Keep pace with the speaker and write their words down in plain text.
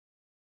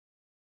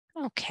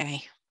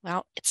Okay,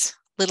 well, it's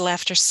a little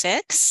after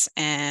 6,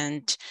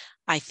 and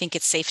I think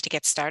it's safe to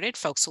get started.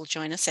 Folks will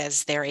join us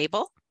as they're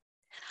able.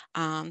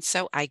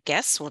 So I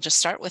guess we'll just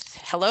start with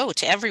hello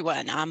to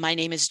everyone. My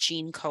name is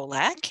Jean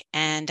Kolak,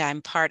 and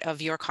I'm part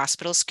of York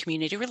Hospital's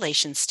community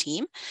relations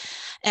team.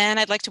 And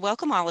I'd like to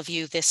welcome all of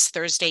you this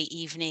Thursday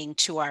evening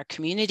to our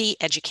community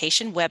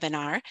education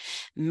webinar,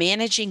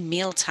 Managing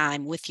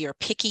Mealtime with Your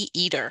Picky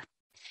Eater.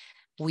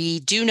 We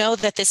do know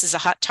that this is a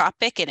hot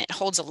topic and it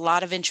holds a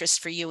lot of interest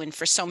for you and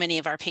for so many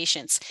of our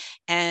patients.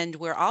 And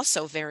we're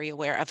also very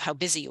aware of how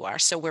busy you are.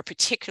 So we're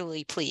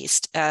particularly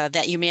pleased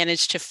that you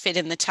managed to fit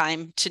in the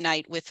time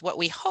tonight with what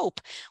we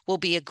hope will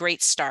be a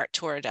great start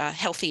toward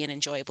healthy and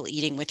enjoyable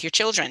eating with your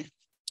children.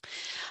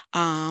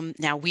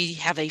 Now, we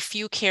have a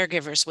few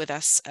caregivers with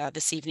us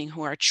this evening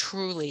who are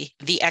truly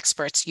the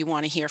experts you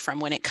want to hear from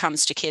when it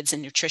comes to kids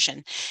and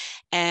nutrition.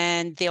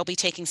 And they'll be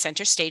taking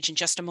center stage in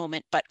just a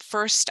moment. But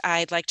first,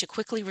 I'd like to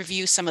quickly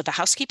review some of the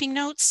housekeeping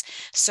notes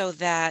so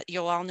that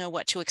you'll all know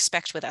what to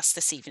expect with us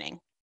this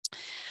evening.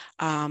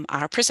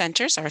 Our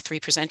three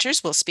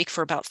presenters, will speak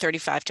for about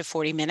 35 to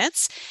 40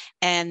 minutes,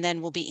 and then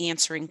we'll be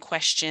answering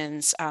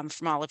questions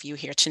from all of you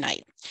here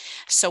tonight.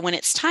 So when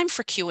it's time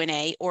for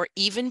Q&A, or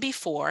even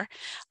before,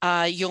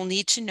 you'll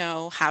need to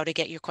know how to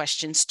get your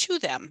questions to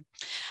them.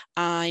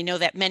 I know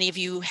that many of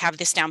you have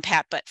this down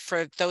pat, but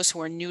for those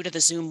who are new to the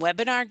Zoom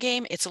webinar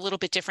game, it's a little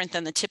bit different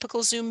than the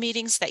typical Zoom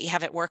meetings that you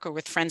have at work or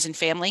with friends and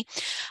family.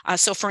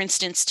 So for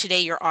instance,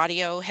 today your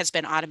audio has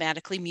been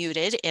automatically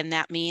muted, and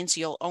that means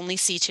you'll only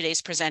see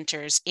today's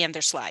presenters and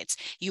their slides.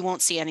 You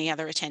won't see any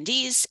other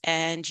attendees,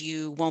 and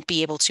you won't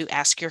be able to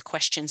ask your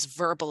questions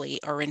verbally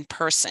or in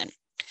person.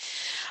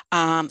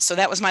 So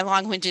that was my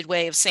long-winded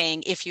way of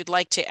saying, if you'd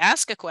like to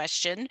ask a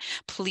question,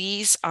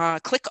 please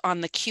click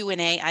on the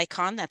Q&A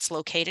icon that's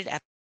located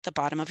at the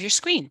bottom of your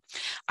screen.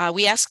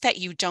 We ask that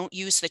you don't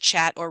use the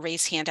chat or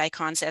raise hand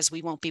icons, as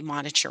we won't be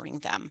monitoring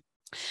them.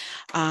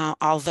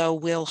 Although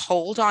we'll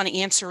hold on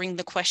answering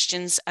the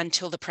questions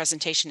until the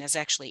presentation has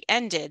actually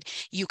ended,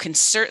 you can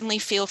certainly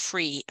feel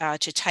free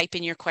to type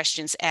in your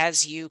questions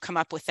as you come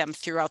up with them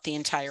throughout the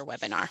entire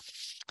webinar.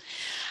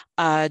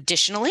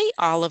 Additionally,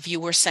 all of you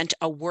were sent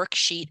a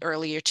worksheet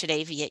earlier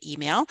today via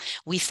email.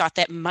 We thought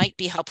that might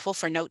be helpful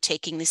for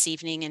note-taking this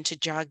evening and to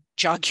jog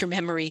your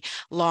memory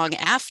long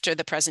after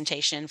the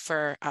presentation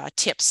for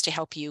tips to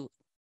help you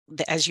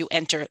as you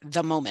enter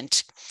the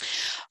moment.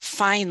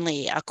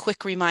 Finally, a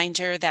quick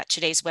reminder that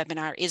today's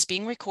webinar is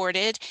being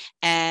recorded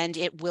and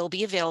it will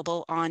be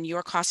available on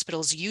York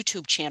Hospital's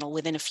YouTube channel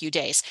within a few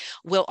days.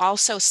 We'll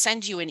also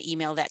send you an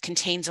email that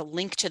contains a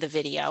link to the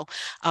video,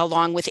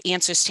 along with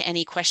answers to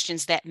any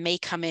questions that may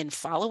come in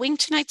following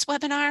tonight's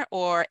webinar,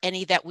 or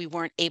any that we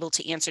weren't able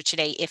to answer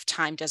today if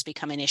time does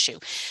become an issue.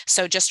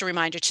 So just a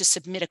reminder to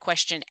submit a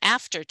question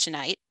after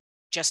tonight.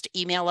 Just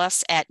email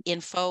us at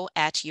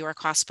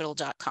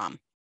info@yorkhospital.com.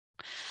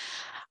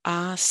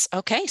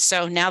 Okay,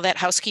 so now that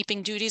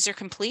housekeeping duties are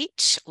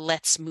complete,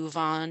 let's move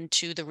on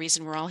to the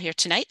reason we're all here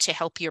tonight: to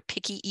help your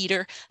picky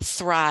eater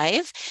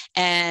thrive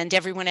and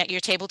everyone at your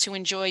table to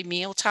enjoy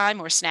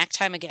mealtime or snack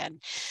time again.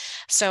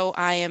 So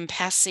I am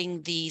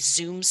passing the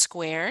Zoom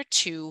square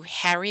to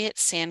Harriet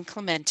San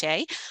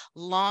Clemente,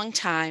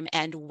 longtime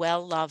and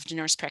well-loved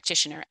nurse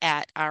practitioner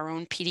at our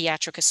own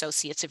Pediatric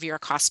Associates of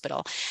York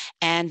Hospital,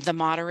 and the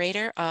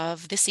moderator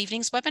of this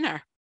evening's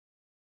webinar.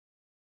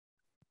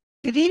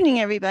 Good evening,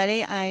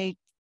 everybody. I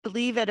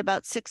believe at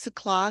about 6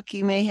 o'clock,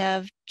 you may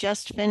have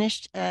just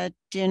finished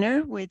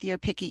dinner with your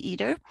picky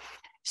eater.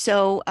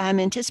 So I'm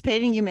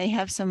anticipating you may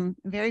have some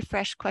very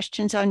fresh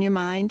questions on your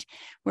mind.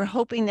 We're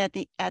hoping that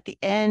at the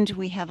end,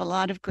 we have a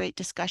lot of great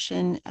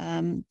discussion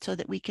so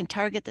that we can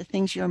target the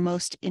things you're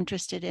most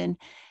interested in.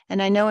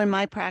 And I know in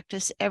my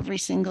practice, every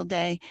single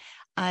day,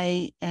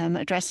 I am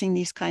addressing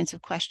these kinds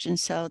of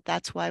questions. So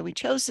that's why we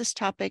chose this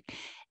topic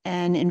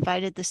and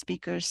invited the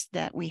speakers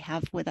that we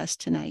have with us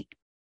tonight.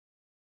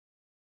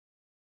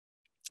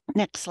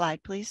 Next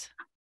slide, please.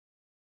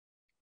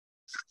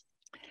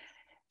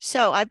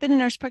 So I've been a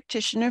nurse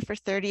practitioner for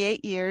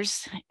 38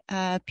 years,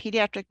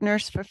 pediatric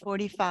nurse for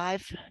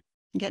 45. I'm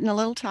getting a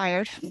little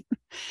tired.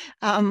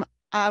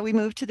 We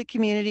moved to the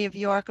community of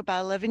York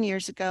about 11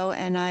 years ago,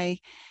 and I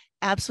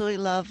absolutely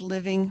love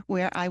living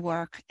where I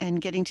work and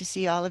getting to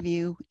see all of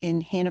you in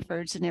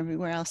Hannaford's and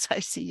everywhere else I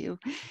see you.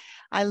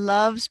 I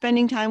love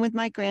spending time with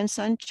my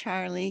grandson,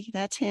 Charlie.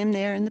 That's him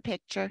there in the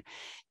picture.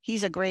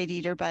 He's a great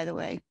eater, by the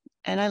way,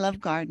 and I love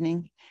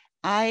gardening.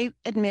 I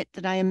admit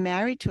that I am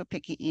married to a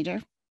picky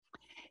eater.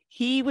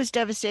 He was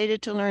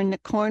devastated to learn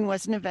that corn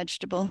wasn't a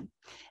vegetable,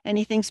 and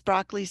he thinks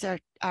broccolis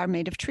are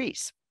made of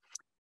trees.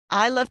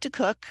 I love to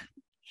cook.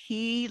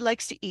 He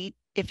likes to eat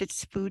if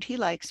it's food he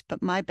likes,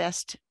 but my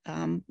best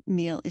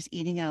meal is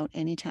eating out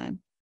anytime.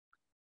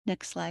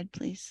 Next slide,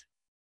 please.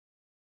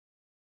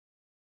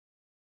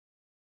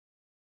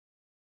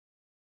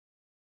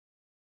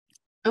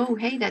 Oh,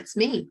 hey, that's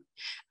me.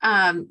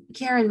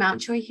 Karen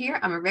Mountjoy here.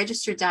 I'm a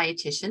registered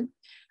dietitian.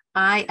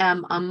 I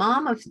am a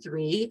mom of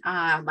 3.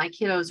 My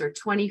kiddos are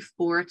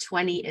 24,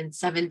 20, and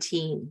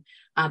 17.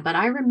 But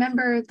I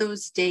remember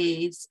those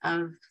days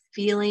of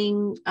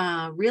feeling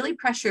really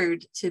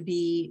pressured to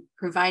be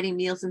providing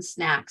meals and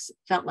snacks. It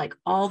felt like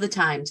all the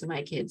time to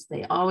my kids.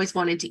 They always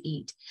wanted to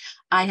eat.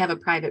 I have a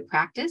private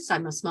practice.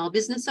 I'm a small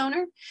business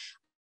owner.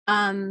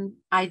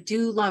 I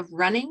do love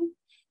running.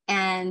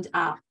 And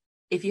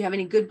if you have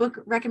any good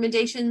book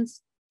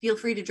recommendations, feel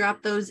free to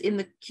drop those in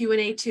the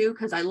Q&A too,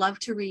 because I love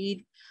to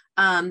read.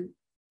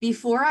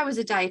 Before I was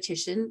a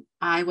dietitian,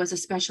 I was a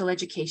special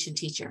education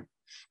teacher.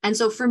 And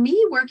so for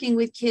me, working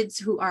with kids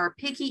who are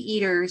picky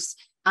eaters,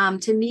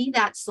 to me,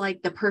 that's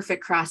like the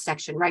perfect cross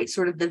section, right?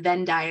 Sort of the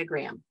Venn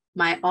diagram.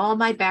 All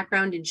my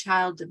background in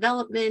child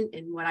development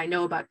and what I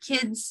know about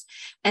kids,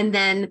 and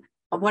then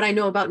what I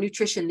know about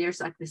nutrition, there's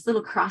like this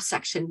little cross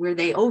section where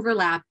they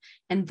overlap,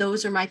 and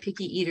those are my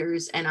picky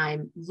eaters, and I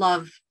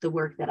love the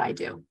work that I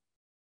do.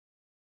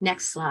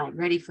 Next slide,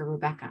 ready for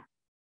Rebecca.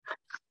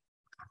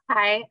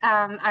 Hi,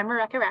 I'm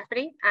Rebecca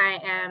Rafferty. I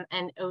am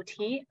an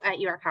OT at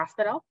York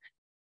Hospital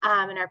in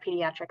our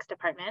pediatrics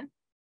department.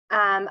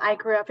 I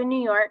grew up in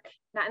New York,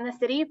 not in the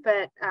city,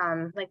 but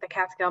like the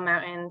Catskill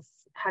Mountains,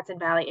 Hudson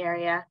Valley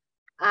area.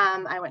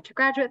 I went to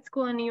graduate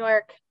school in New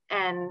York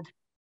and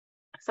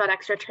sought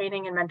extra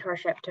training and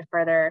mentorship to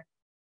further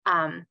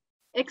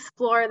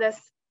explore this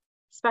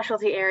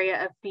specialty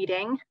area of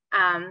feeding.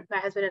 My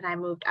husband and I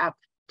moved up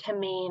to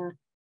Maine,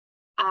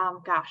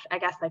 I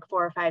guess like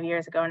 4 or 5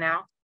 years ago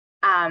now.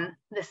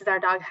 This is our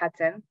dog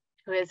Hudson,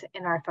 who is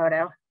in our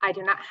photo. I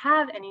do not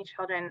have any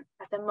children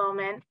at the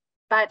moment,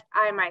 but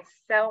I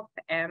myself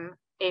am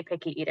a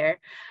picky eater.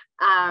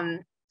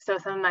 So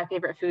some of my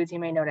favorite foods you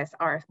may notice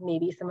are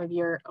maybe some of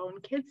your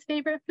own kids'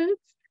 favorite foods.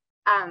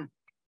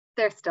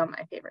 They're still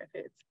my favorite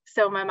foods.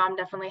 So my mom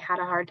definitely had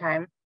a hard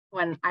time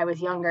when I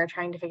was younger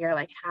trying to figure out,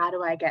 like, how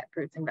do I get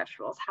fruits and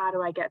vegetables? How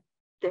do I get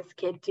this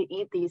kid to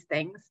eat these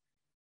things?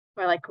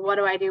 Or like, what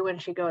do I do when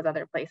she goes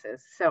other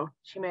places? So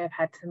she may have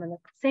had some of the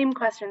same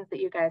questions that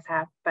you guys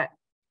have, but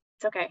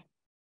it's okay.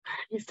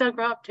 You still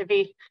grow up to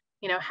be,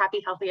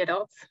 happy, healthy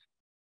adults.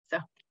 So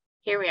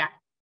here we are.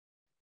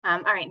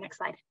 All right, next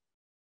slide.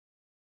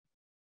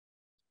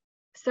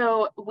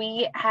 So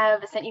we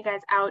have sent you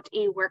guys out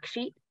a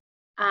worksheet.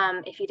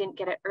 If you didn't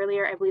get it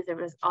earlier, I believe there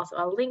was also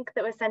a link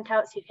that was sent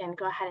out, so you can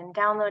go ahead and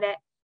download it.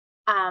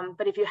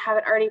 But if you have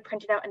it already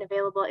printed out and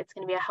available, it's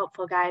going to be a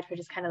helpful guide for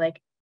just kind of like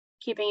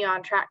keeping you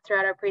on track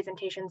throughout our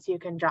presentation, so you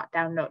can jot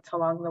down notes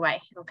along the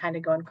way. It'll kind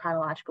of go in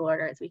chronological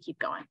order as we keep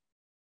going.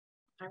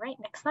 All right,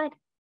 next slide.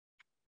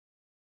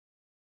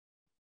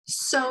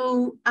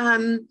 So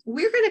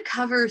we're going to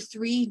cover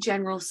 3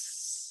 general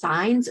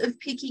signs of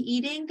picky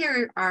eating.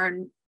 There are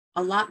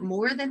a lot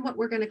more than what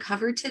we're going to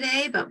cover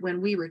today, but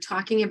when we were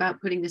talking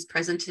about putting this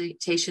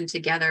presentation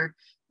together,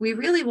 we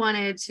really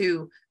wanted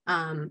to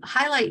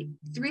highlight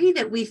 3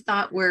 that we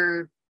thought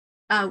were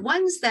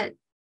ones that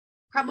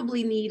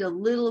probably need a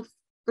little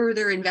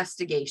further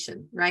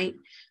investigation, right?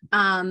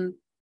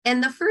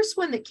 And the first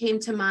one that came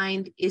to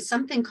mind is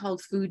something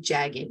called food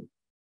jagging.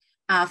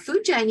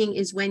 Food jagging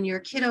is when your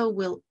kiddo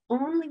will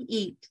only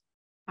eat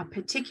a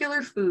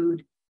particular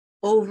food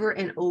over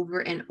and over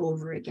and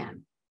over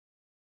again.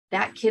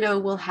 That kiddo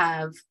will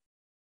have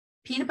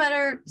peanut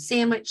butter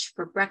sandwich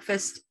for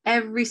breakfast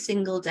every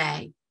single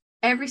day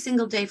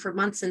for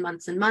months and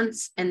months and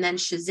months. And then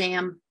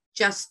Shazam,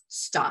 just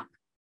stop.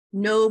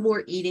 No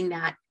more eating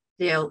that.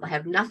 They'll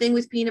have nothing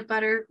with peanut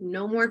butter,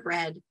 no more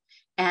bread.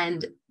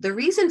 And the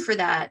reason for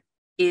that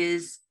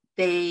is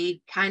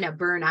they kind of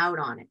burn out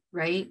on it,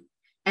 right?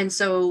 And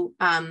so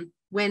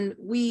when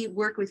we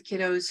work with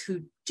kiddos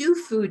who do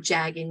food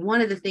jagging,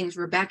 one of the things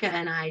Rebecca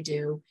and I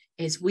do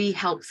is we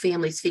help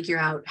families figure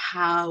out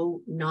how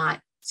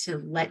not to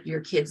let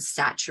your kids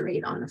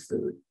saturate on a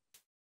food.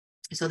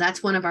 So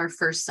that's one of our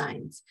first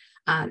signs.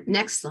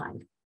 Next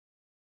slide.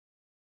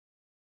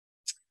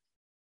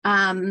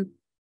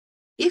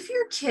 If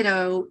your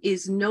kiddo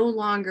is no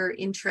longer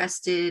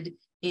interested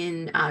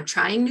in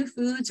trying new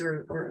foods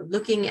or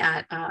looking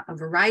at a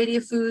variety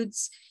of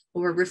foods,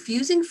 or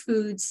refusing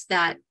foods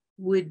that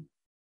would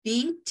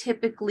be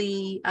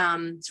typically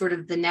sort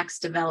of the next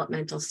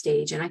developmental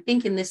stage. And I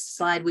think in this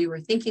slide, we were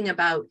thinking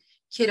about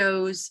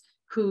kiddos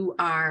who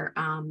are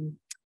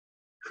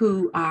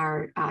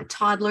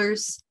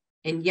toddlers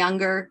and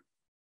younger.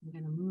 I'm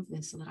going to move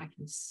this so that I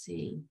can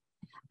see.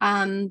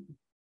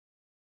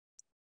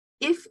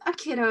 If a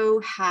kiddo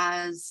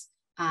has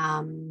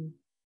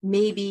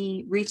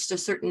maybe reached a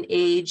certain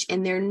age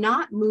and they're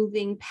not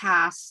moving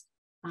past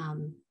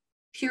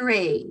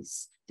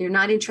purees, they're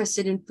not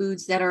interested in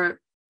foods that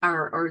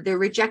or they're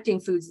rejecting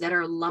foods that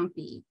are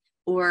lumpy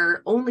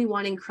or only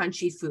wanting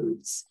crunchy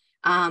foods.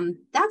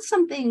 That's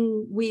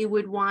something we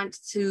would want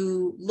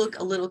to look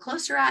a little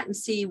closer at and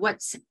see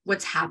what's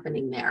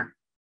happening there.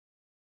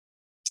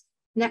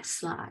 Next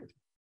slide.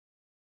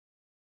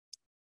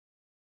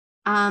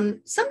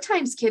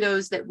 Sometimes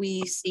kiddos that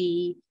we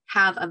see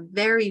have a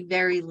very,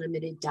 very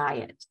limited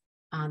diet.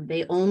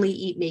 They only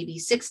eat maybe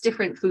 6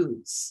 different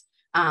foods.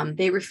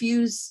 They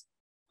refuse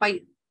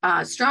quite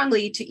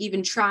strongly to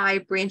even try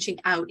branching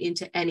out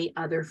into any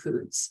other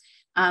foods.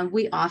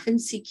 We often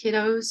see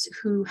kiddos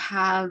who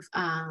have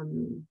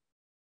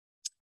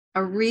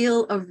a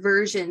real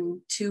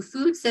aversion to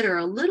foods that are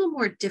a little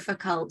more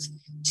difficult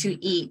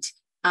to eat.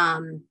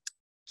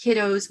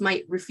 Kiddos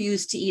might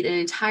refuse to eat an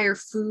entire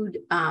food,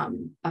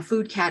 a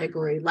food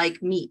category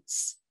like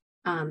meats,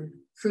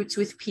 fruits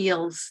with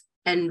peels,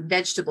 and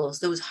vegetables,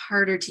 those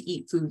harder to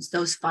eat foods,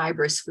 those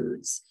fibrous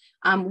foods.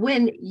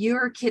 When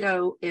your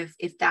kiddo,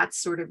 if that's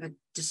sort of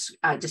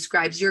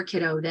describes your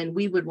kiddo, then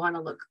we would want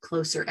to look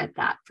closer at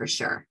that for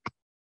sure.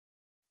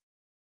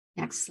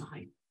 Next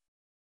slide.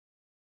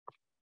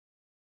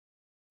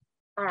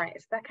 All right,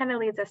 so that kind of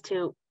leads us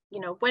to,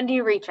 when do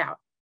you reach out?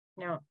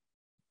 So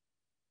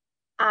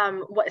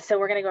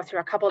we're going to go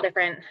through a couple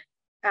different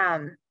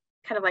kind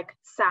of like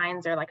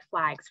signs or like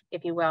flags,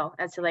 if you will,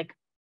 as to like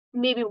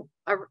maybe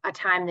a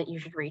time that you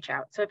should reach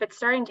out. So if it's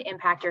starting to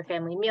impact your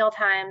family meal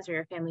times or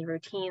your family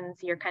routines,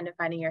 you're kind of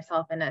finding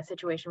yourself in a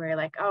situation where you're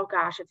like, oh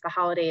gosh, it's the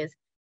holidays,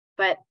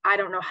 but I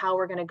don't know how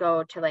we're going to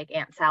go to like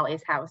Aunt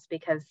Sally's house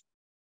because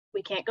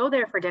we can't go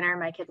there for dinner.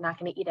 My kid's not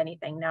going to eat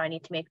anything. Now I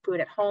need to make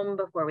food at home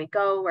before we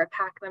go or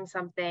pack them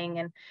something.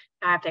 And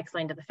I have to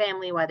explain to the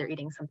family why they're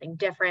eating something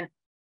different.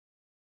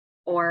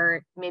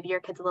 Or maybe your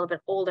kid's a little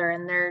bit older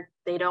and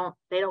they don't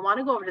want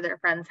to go over to their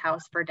friend's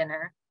house for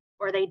dinner,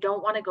 or they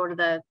don't want to go to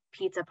the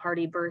pizza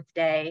party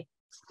birthday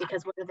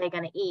because what are they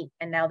going to eat?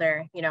 And now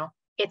they're,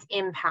 it's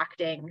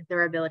impacting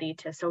their ability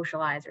to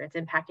socialize, or it's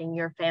impacting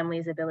your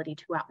family's ability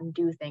to go out and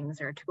do things,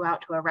 or to go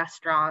out to a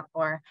restaurant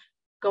or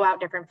go out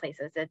different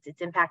places.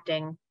 It's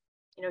impacting,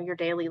 your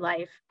daily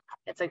life.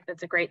 It's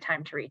a great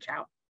time to reach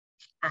out.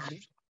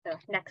 So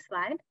next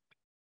slide.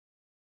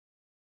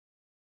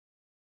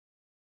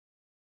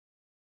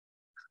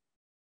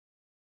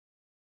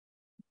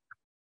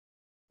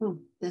 Oh,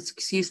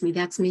 excuse me,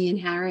 that's me and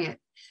Harriet.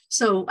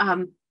 So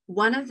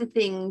one of the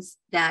things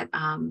that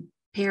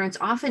parents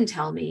often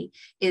tell me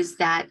is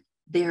that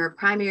their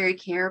primary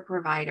care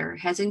provider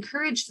has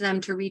encouraged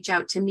them to reach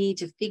out to me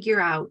to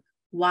figure out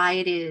why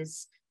it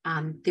is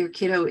their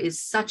kiddo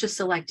is such a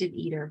selective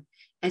eater,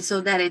 and so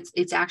that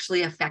it's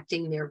actually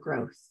affecting their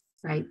growth,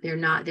 right?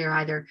 They're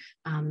either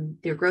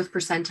their growth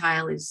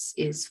percentile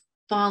is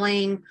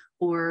falling,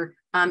 or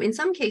in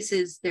some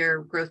cases their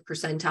growth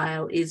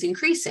percentile is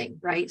increasing,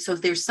 right? So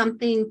if there's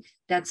something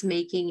that's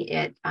making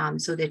it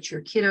so that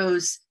your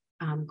kiddo's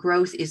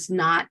growth is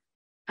not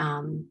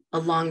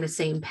along the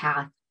same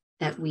path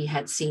that we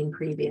had seen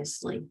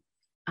previously.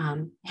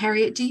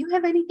 Harriet, do you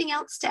have anything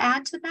else to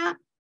add to that?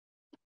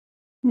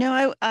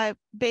 No, I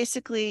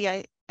basically,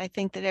 I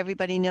think that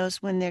everybody knows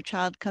when their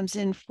child comes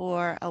in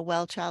for a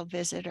well child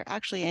visit, or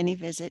actually any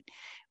visit,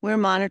 we're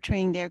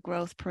monitoring their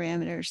growth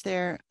parameters,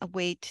 their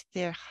weight,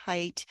 their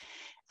height,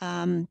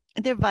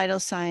 their vital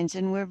signs,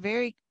 and we're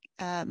very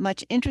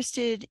much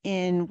interested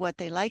in what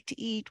they like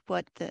to eat,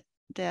 what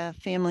the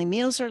family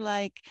meals are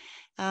like,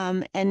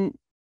 and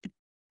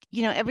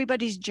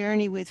everybody's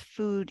journey with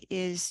food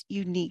is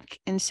unique,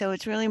 and so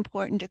it's really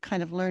important to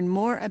kind of learn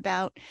more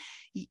about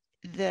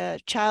the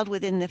child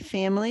within the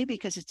family,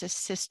 because it's a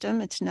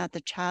system. It's not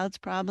the child's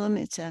problem.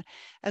 It's a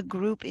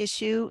group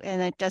issue. And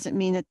that doesn't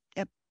mean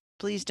that,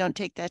 please don't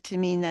take that to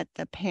mean that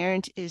the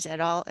parent is at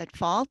all at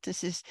fault.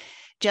 This is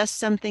just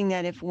something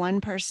that if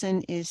one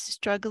person is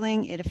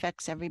struggling, it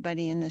affects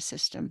everybody in the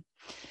system.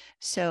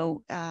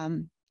 So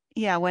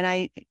yeah, when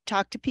I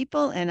talk to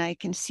people and I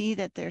can see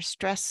that there's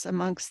stress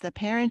amongst the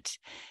parent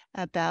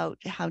about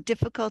how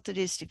difficult it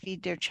is to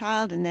feed their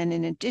child, and then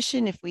in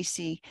addition, if we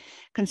see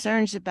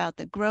concerns about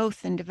the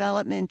growth and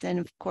development, then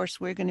of course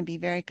we're going to be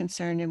very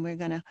concerned, and we're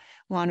going to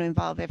want to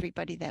involve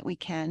everybody that we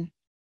can.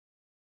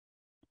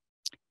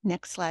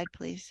 Next slide,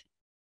 please.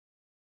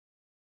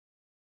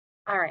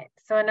 All right,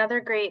 so another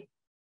great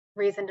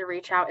reason to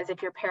reach out is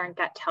if your parent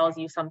gut tells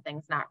you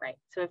something's not right.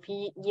 So if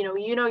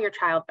you know your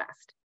child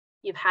best,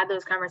 you've had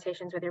those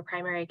conversations with your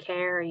primary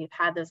care, or you've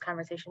had those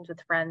conversations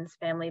with friends,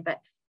 family, but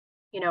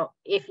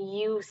if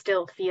you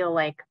still feel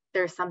like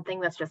there's something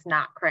that's just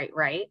not quite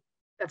right,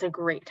 that's a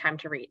great time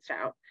to reach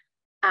out.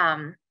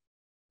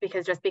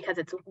 Because just because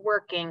it's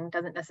working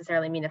doesn't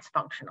necessarily mean it's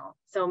functional.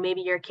 So maybe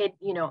your kid,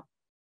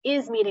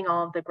 is meeting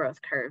all of the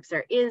growth curves,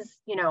 or is,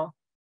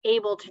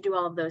 able to do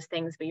all of those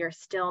things, but you're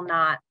still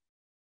not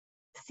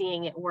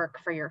seeing it work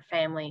for your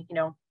family.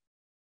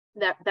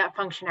 That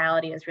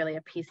functionality is really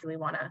a piece that we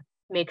want to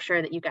make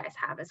sure that you guys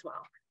have as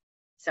well.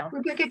 So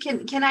Rebecca,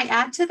 can I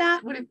add to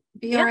that? Would it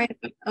be all right?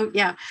 Oh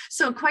yeah.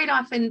 So quite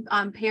often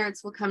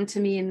parents will come to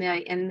me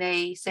and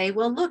they say,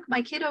 well, look,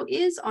 my kiddo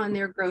is on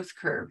their growth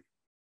curve.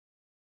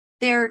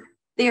 They're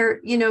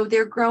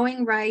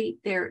growing right.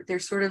 They're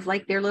sort of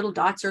like their little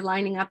dots are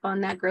lining up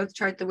on that growth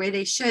chart the way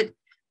they should.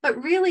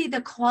 But really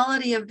the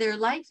quality of their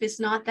life is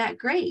not that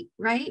great,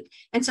 right?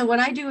 And so when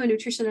I do a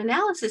nutrition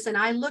analysis and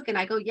I look and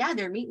I go, yeah,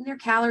 they're meeting their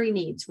calorie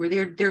needs, where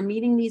they're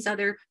meeting these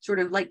other sort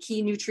of like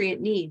key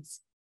nutrient needs.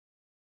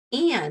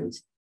 And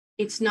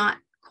it's not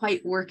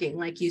quite working,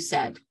 like you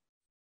said.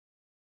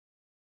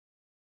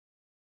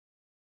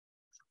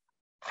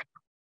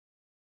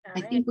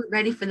 I think we're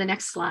ready for the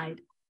next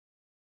slide.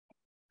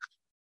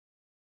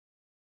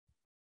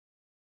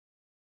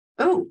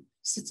 Oh,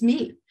 so it's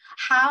me.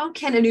 How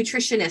can a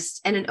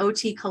nutritionist and an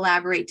OT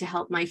collaborate to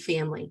help my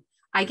family?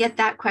 I get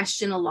that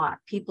question a lot.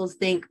 People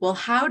think, well,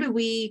 how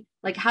do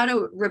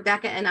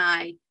Rebecca and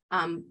I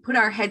put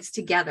our heads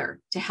together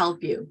to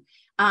help you?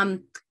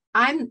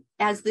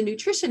 As the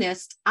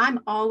nutritionist, I'm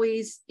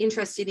always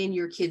interested in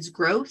your kids'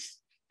 growth,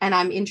 and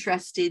I'm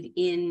interested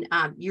in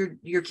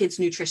your kids'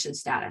 nutrition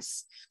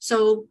status.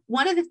 So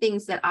one of the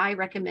things that I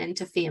recommend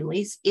to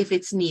families, if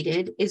it's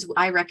needed, is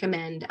I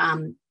recommend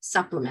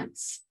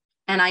supplements.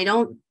 And I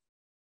don't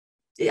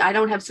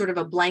have sort of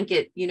a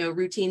blanket,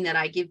 routine that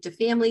I give to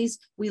families.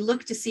 We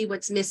look to see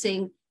what's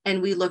missing,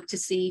 and we look to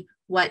see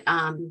what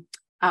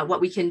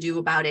we can do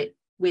about it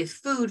with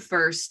food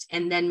first,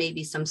 and then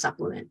maybe some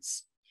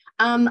supplements.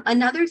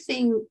 Another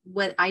thing,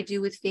 what I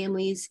do with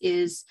families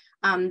is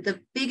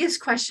the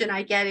biggest question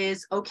I get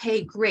is,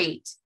 okay,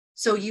 great.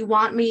 So you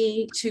want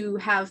me to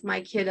have my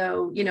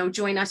kiddo,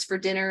 join us for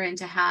dinner and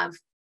to have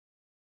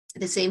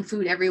the same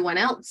food everyone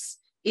else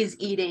is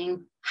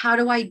eating. How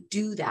do I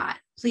do that?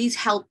 Please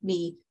help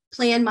me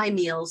plan my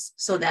meals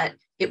so that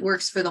it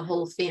works for the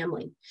whole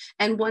family.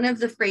 And one of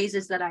the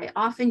phrases that I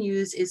often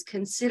use is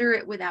consider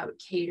it without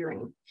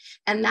catering.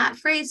 And that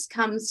phrase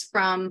comes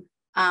from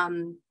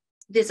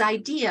this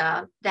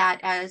idea that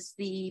as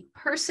the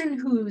person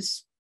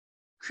who's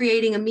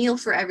creating a meal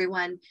for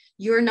everyone,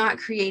 you're not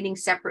creating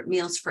separate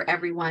meals for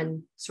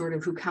everyone sort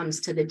of who comes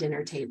to the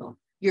dinner table.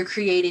 You're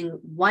creating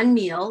one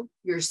meal,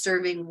 you're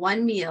serving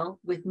one meal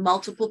with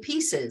multiple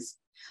pieces.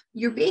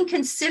 You're being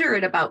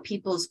considerate about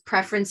people's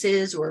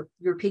preferences or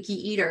your picky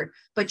eater,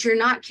 but you're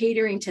not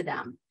catering to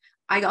them.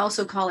 I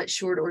also call it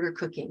short order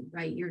cooking,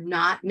 right? You're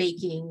not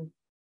making,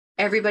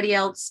 everybody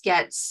else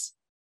gets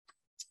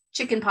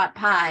chicken pot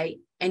pie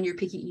and your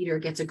picky eater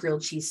gets a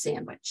grilled cheese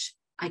sandwich.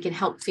 I can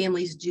help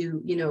families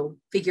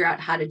figure out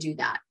how to do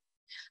that.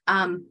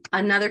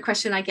 Another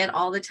question I get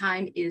all the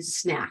time is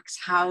snacks.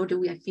 How do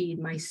we feed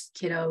my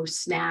kiddo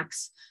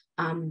snacks?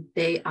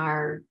 They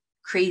are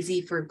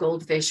crazy for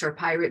goldfish or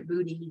pirate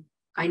booty.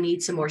 I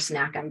need some more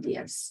snack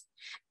ideas.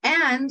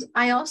 And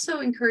I also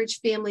encourage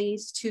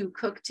families to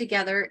cook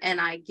together, and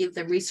I give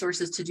them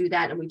resources to do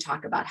that. And we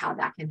talk about how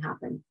that can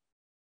happen.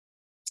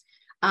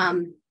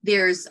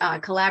 There's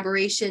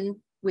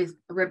collaboration with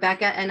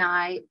Rebecca and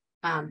I.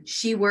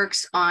 She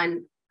works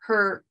on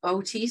her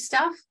OT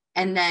stuff,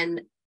 and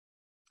then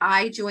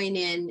I join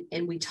in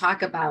and we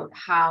talk about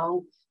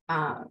how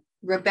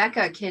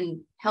Rebecca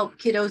can help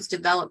kiddos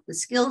develop the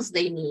skills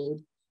they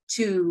need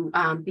to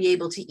be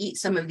able to eat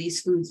some of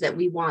these foods that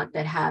we want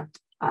that have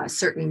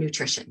certain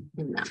nutrition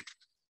in them.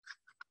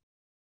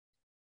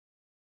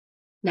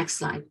 Next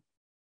slide.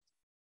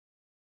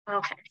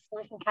 Okay, so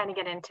we can kind of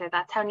get into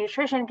that's how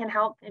nutrition can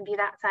help and be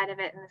that side of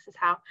it, and this is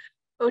how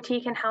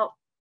OT can help.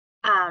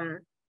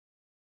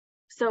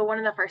 So one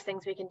of the first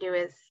things we can do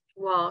is,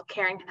 well,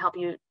 Karen can help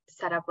you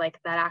set up like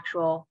that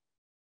actual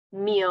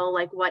meal,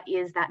 like what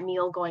is that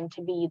meal going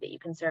to be that you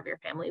can serve your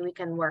family. We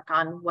can work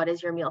on what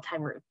is your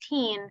mealtime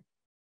routine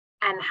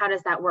and how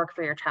does that work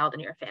for your child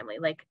and your family.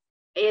 Like,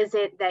 is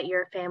it that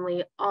your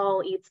family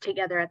all eats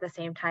together at the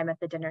same time at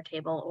the dinner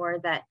table, or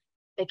that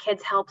the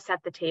kids help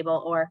set the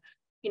table, or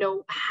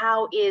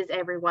how is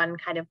everyone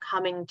kind of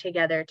coming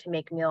together to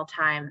make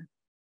mealtime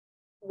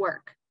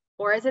work?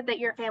 Or is it that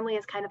your family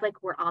is kind of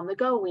like, we're on the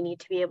go, we need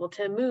to be able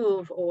to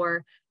move,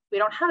 or we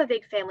don't have a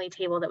big family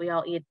table that we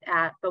all eat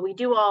at, but we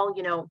do all,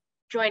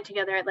 join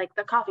together at like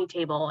the coffee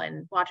table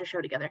and watch a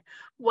show together.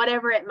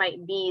 Whatever it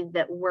might be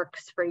that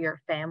works for your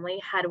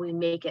family, how do we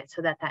make it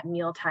so that that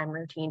mealtime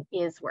routine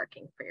is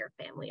working for your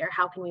family? Or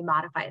how can we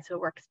modify it so it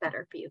works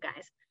better for you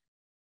guys?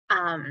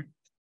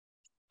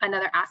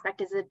 Another aspect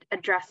is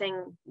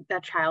addressing the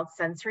child's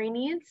sensory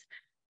needs.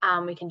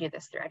 We can do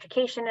this through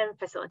education and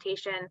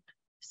facilitation.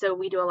 So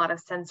we do a lot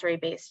of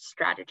sensory-based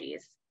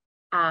strategies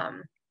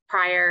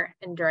prior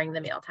and during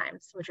the meal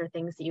times, which are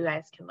things that you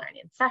guys can learn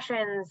in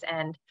sessions,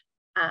 and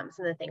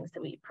some of the things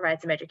that we provide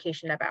some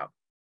education about.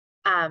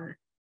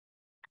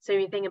 So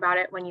if you think about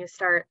it, when you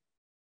start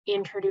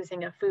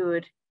introducing a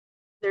food,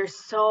 there's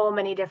so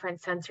many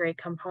different sensory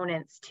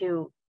components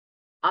to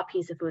a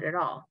piece of food at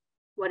all.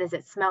 What does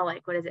it smell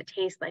like? What does it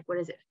taste like? What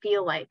does it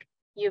feel like?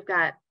 You've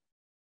got,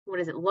 what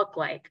does it look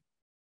like?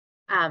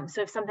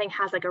 So if something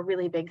has like a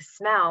really big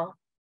smell,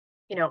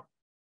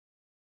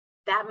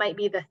 that might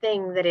be the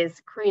thing that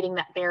is creating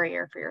that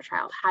barrier for your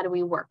child. How do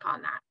we work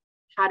on that?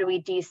 How do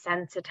we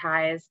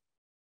desensitize,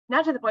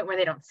 not to the point where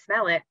they don't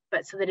smell it,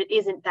 but so that it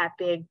isn't that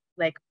big,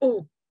 like,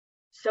 oh,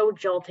 so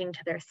jolting to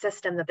their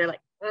system that they're like,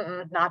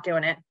 not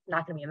doing it,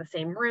 not going to be in the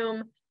same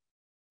room.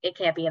 It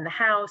can't be in the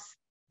house.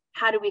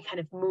 How do we kind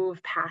of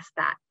move past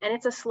that? And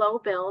it's a slow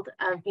build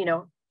of,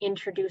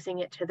 introducing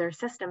it to their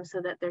system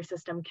so that their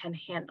system can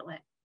handle it.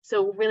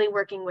 So really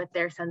working with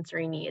their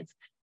sensory needs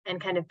and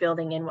kind of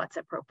building in what's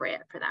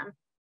appropriate for them.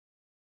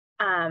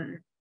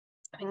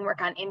 We can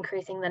work on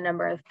increasing the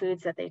number of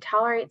foods that they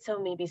tolerate. So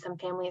maybe some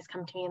families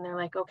come to me and they're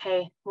like,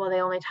 okay, well, they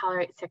only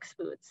tolerate 6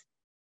 foods.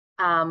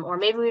 Or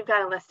maybe we've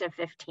got a list of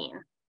 15,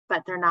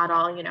 but they're not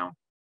all,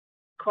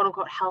 quote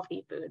unquote,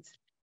 healthy foods.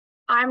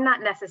 I'm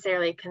not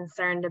necessarily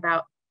concerned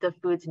about the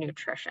food's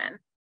nutrition.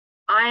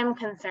 I'm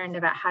concerned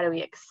about how do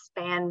we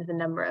expand the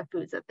number of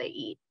foods that they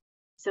eat.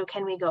 So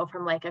can we go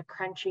from like a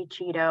crunchy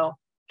Cheeto?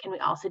 Can we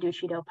also do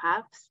Cheeto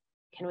Puffs?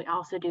 Can we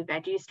also do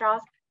veggie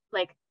straws?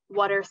 Like,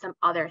 what are some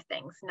other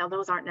things? Now,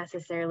 those aren't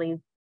necessarily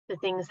the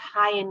things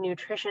high in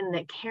nutrition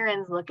that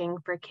Karen's looking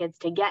for kids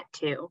to get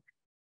to,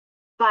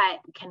 but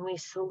can we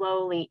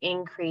slowly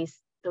increase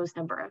those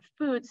number of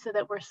foods so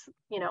that we're,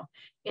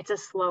 it's a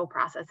slow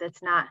process.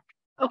 It's not,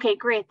 okay,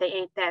 great, they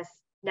ate this,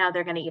 now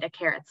they're going to eat a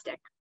carrot stick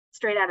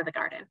straight out of the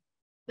garden.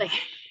 Like,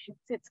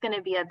 it's going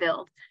to be a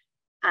build,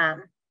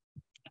 kind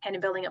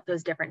of building up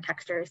those different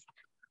textures.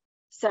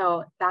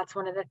 So that's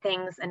one of the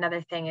things.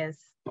 Another thing is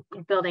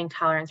building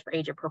tolerance for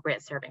age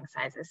appropriate serving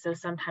sizes. So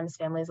sometimes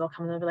families will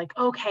come and they'll be like,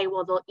 okay,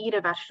 well, they'll eat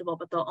a vegetable,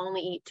 but they'll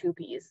only eat 2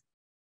 peas.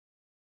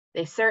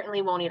 They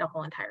certainly won't eat a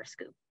whole entire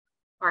scoop.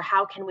 Or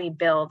how can we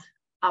build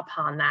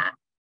upon that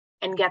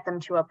and get them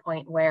to a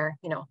point where,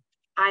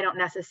 I don't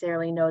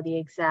necessarily know the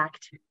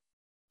exact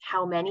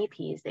how many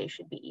peas they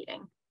should be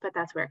eating, but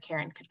that's where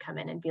Karen could come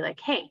in and be like,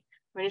 hey,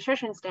 from a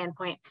nutrition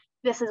standpoint,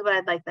 this is what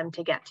I'd like them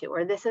to get to,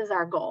 or this is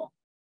our goal.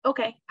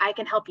 Okay, I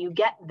can help you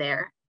get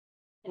there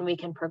and we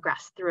can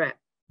progress through it.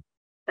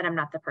 But I'm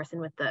not the person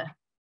with the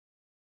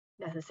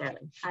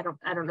necessarily, I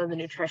don't know the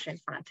nutrition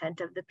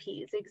content of the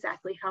peas,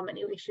 exactly how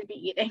many we should be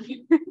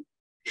eating.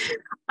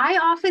 I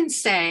often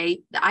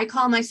say that I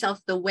call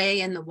myself the weigh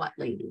and the what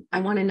lady.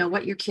 I want to know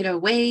what your kiddo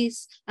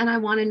weighs, and I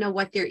want to know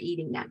what they're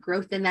eating, that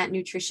growth and that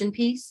nutrition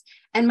piece.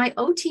 And my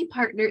OT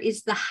partner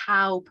is the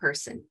how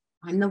person.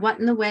 I'm the what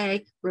and the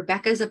way.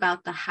 Rebecca's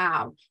about the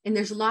how. And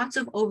there's lots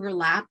of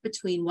overlap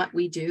between what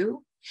we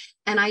do.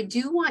 And I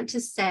do want to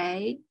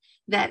say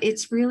that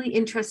it's really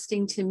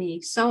interesting to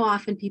me. So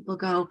often people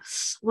go,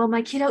 well,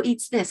 my kiddo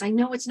eats this. I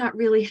know it's not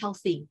really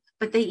healthy,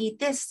 but they eat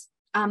this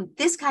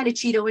kind of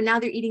Cheeto, and now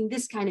they're eating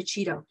this kind of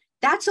Cheeto.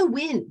 That's a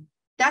win.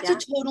 That's a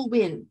total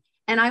win.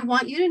 And I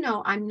want you to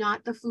know I'm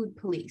not the food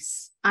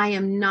police. I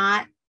am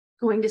not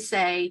going to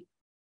say,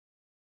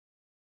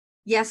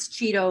 yes,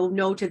 Cheeto,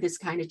 no to this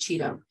kind of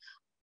Cheeto.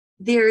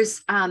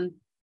 There's a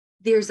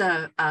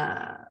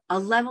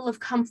level of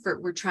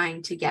comfort we're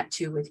trying to get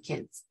to with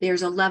kids.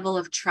 There's a level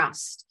of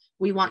trust.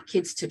 We want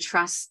kids to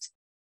trust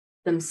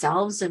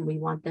themselves, and we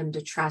want them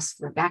to trust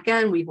Rebecca,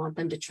 and we want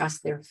them to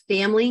trust their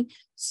family.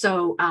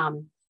 So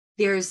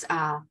there's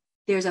a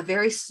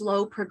very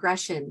slow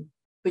progression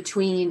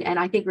between, and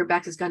I think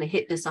Rebecca's going to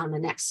hit this on the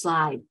next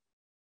slide,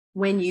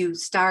 when you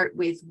start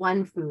with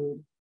one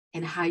food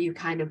and how you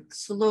kind of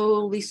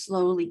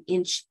slowly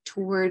inch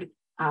toward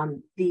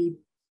the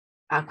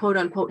quote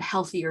unquote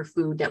healthier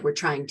food that we're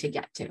trying to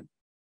get to.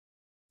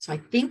 So I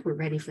think we're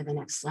ready for the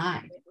next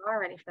slide. We are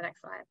ready for the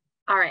next slide.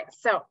 All right,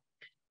 so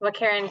what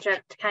Karen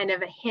just kind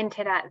of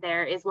hinted at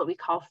there is what we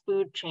call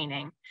food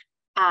chaining.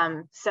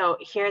 So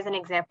here's an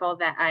example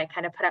that I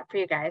kind of put up for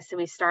you guys. So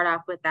we start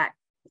off with that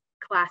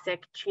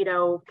classic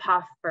Cheeto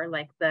puff, or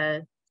like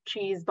the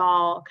cheese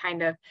ball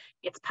kind of,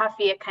 it's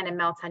puffy, it kind of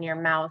melts in your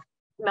mouth,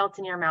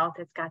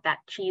 it's got that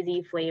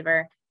cheesy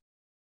flavor.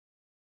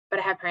 But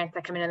I have parents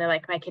that come in and they're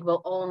like, my kid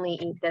will only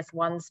eat this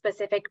one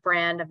specific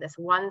brand of this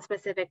one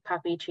specific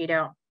puffy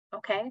Cheeto.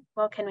 Okay,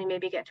 well, can we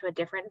maybe get to a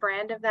different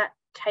brand of that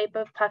type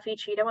of puffy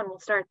Cheeto? And we'll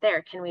start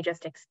there. Can we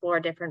just explore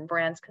different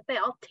brands? Because they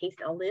all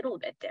taste a little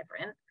bit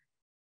different.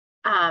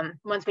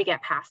 Once we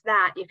get past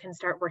that, you can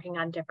start working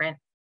on different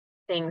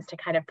things to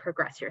kind of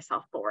progress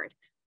yourself forward.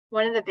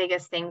 One of the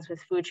biggest things with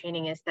food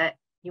chaining is that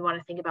you want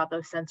to think about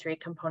those sensory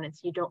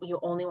components. You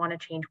only want to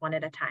change one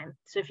at a time.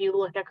 So if you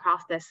look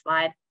across this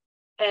slide,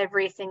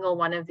 every single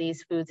one of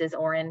these foods is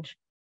orange.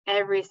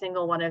 Every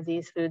single one of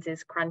these foods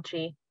is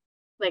crunchy.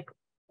 Like,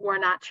 we're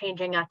not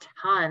changing a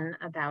ton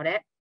about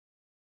it.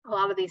 A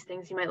lot of these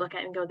things you might look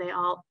at and go, they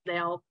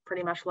all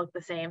pretty much look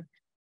the same.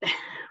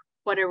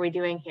 What are we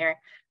doing here?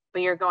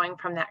 But you're going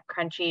from that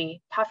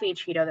crunchy, puffy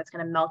Cheeto that's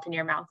going to melt in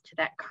your mouth to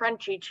that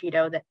crunchy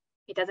Cheeto that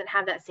it doesn't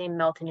have that same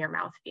melt in your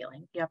mouth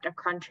feeling. You have to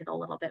crunch it a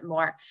little bit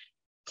more.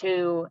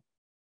 To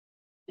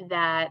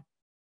that,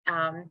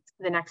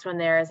 the next one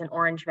there is an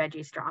orange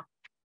veggie straw.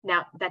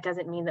 Now, that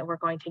doesn't mean that we're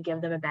going to give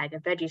them a bag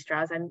of veggie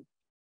straws. I'm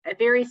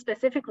very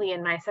specifically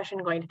in my session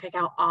going to pick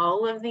out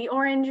all of the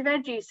orange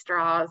veggie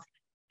straws,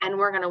 and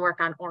we're going to work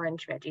on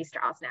orange veggie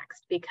straws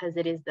next because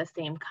it is the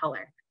same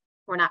color.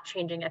 We're not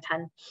changing a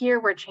ton. Here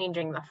we're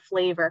changing the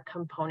flavor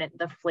component.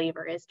 The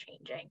flavor is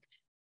changing,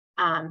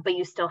 but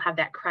you still have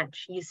that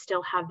crunch. You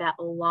still have that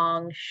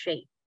long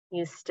shape.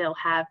 You still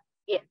have,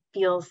 it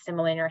feels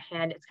similar in your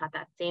hand. It's got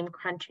that same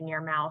crunch in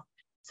your mouth.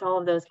 So all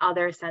of those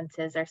other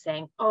senses are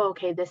saying, oh,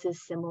 okay, this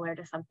is similar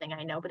to something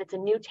I know, but it's a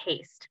new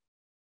taste.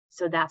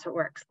 So that's what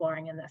we're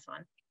exploring in this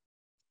one.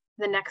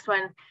 The next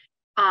one,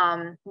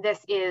 this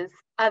is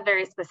a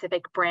very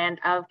specific brand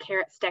of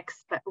carrot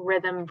sticks, but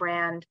Rhythm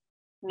brand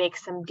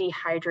makes some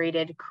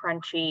dehydrated,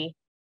 crunchy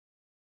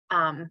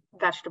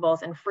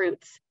vegetables and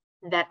fruits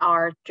that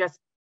are just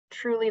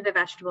truly the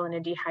vegetable in a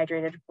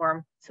dehydrated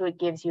form. So it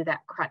gives you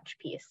that crunch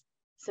piece.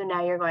 So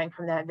now you're going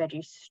from that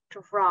veggie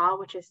straw,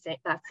 which is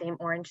that same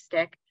orange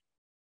stick,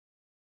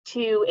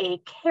 to a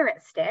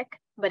carrot stick,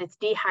 but it's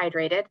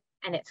dehydrated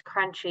and it's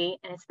crunchy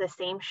and it's the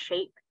same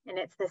shape and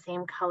it's the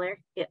same color.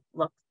 It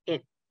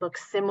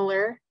looks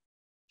similar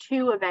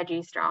to a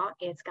veggie straw.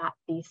 It's got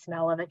the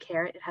smell of a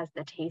carrot. It has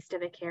the taste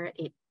of a carrot.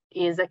 It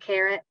is a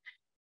carrot,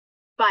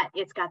 but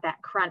it's got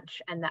that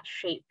crunch and that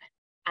shape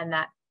and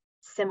that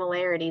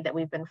similarity that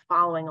we've been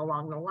following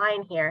along the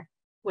line here,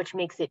 which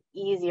makes it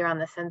easier on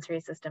the sensory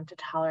system to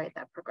tolerate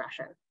that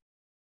progression.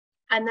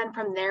 And then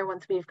from there,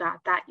 once we've got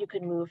that, you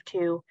could move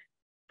to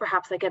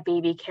perhaps like a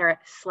baby carrot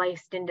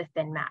sliced into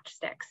thin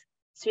matchsticks.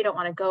 So you don't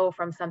want to go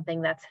from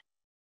something that's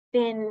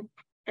thin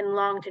and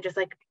long to just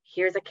like,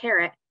 here's a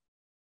carrot.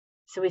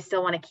 So we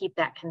still want to keep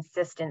that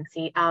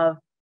consistency of,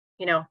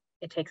 you know,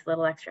 it takes a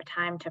little extra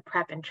time to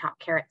prep and chop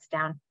carrots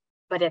down,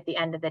 but at the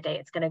end of the day,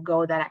 it's going to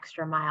go that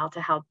extra mile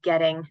to help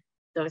getting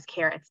those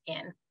carrots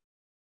in.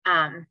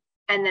 And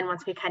then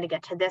once we kind of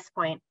get to this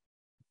point,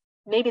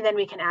 maybe then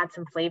we can add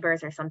some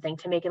flavors or something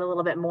to make it a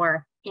little bit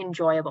more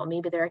enjoyable.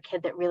 Maybe they're a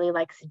kid that really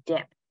likes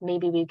dip.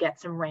 Maybe we get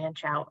some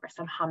ranch out or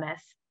some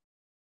hummus,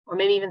 or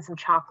maybe even some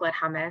chocolate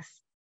hummus.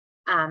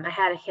 I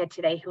had a kid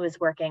today who was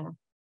working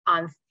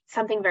on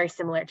something very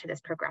similar to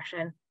this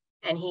progression,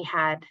 and he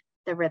had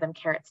the rhythm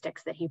carrot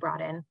sticks that he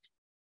brought in,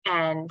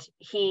 and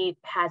he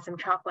had some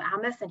chocolate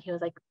hummus, and he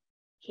was like,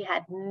 he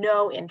had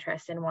no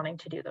interest in wanting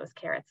to do those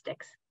carrot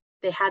sticks.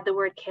 They had the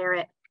word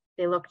carrot.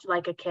 They looked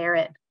like a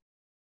carrot,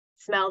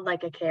 smelled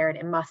like a carrot.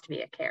 It must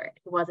be a carrot.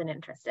 He wasn't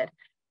interested.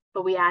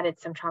 But we added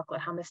some chocolate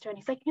hummus to it. And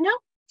he's like, you know,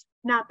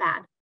 not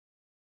bad.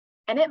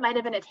 And it might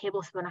have been a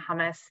tablespoon of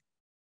hummus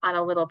on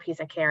a little piece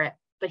of carrot,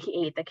 but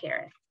he ate the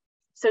carrot.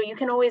 So you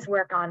can always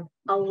work on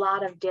a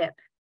lot of dip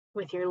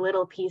with your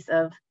little piece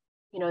of,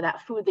 you know,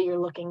 that food that you're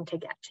looking to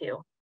get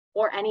to,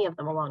 or any of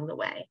them along the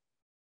way.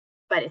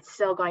 But it's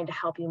still going to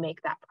help you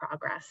make that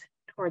progress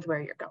towards where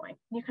you're going.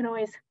 You can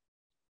always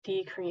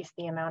decrease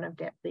the amount of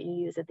dip that you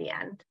use at the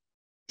end.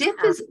 Dip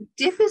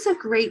is a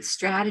great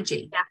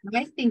strategy. Yeah.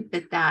 I think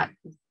that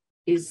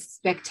is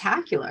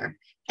spectacular.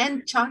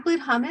 And chocolate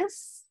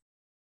hummus,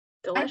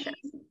 delicious.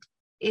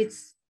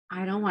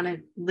 I don't want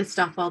to list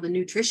off all the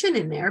nutrition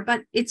in there,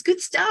 but it's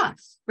good stuff,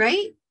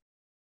 right?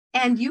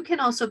 And you can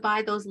also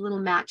buy those little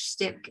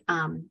matchstick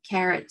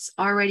carrots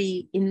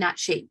already in that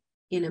shape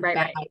in a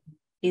bag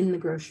in the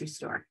grocery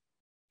store.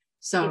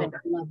 So I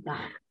love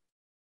that.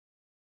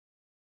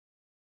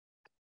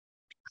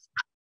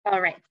 All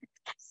right.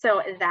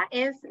 So that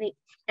is the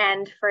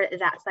end for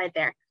that side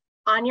there.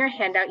 On your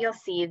handout, you'll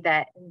see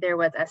that there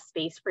was a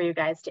space for you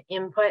guys to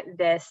input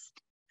this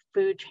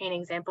food chain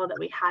example that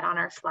we had on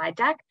our slide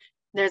deck.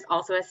 There's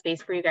also a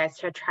space for you guys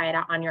to try it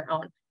out on your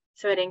own.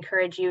 So I'd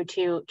encourage you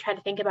to try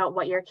to think about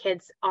what your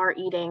kids are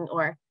eating,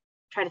 or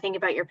try to think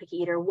about your picky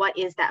eater. What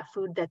is that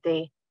food that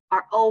they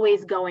are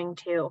always going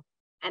to?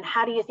 And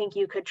how do you think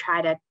you could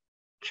try to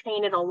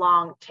train it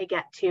along to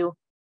get to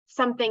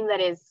something that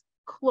is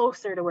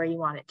closer to where you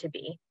want it to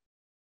be?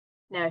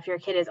 Now, if your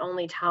kid is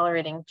only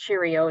tolerating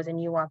Cheerios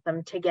and you want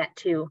them to get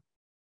to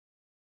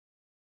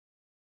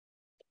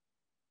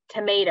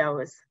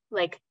tomatoes,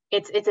 like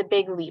it's a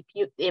big leap.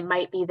 It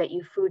might be that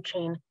you food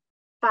chain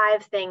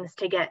 5 things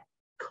to get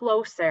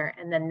closer,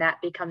 and then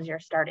that becomes your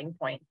starting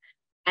point.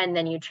 And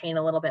then you chain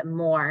a little bit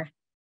more,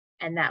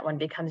 and that one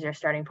becomes your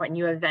starting point, and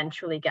you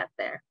eventually get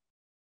there.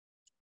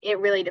 It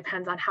really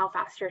depends on how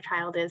fast your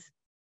child is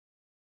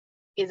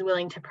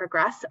willing to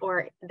progress,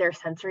 or their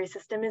sensory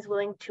system is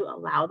willing to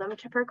allow them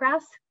to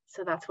progress.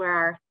 So that's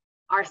where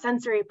our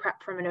sensory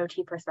prep from an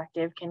OT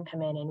perspective can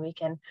come in, and we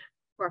can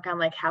work on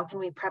like, how can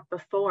we prep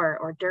before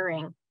or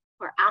during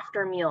or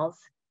after meals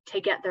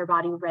to get their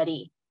body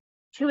ready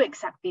to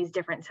accept these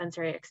different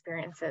sensory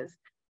experiences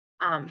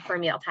for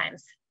meal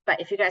times.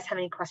 But if you guys have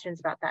any questions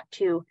about that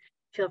too,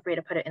 feel free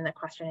to put it in the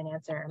question and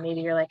answer.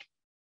 Maybe you're like,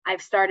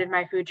 I've started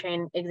my food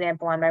chain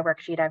example on my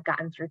worksheet. I've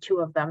gotten through 2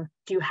 of them.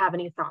 Do you have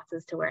any thoughts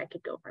as to where I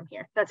could go from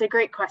here? That's a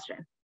great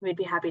question. We'd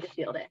be happy to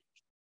field it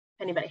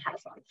if anybody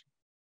has one.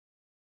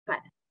 But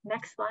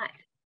next slide.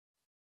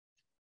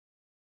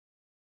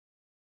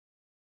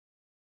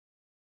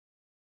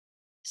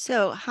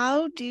 So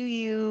how do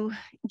you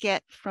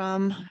get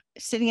from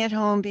sitting at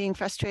home being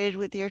frustrated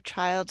with your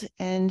child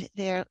and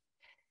their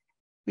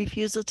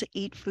refusal to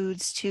eat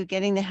foods to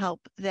getting the help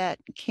that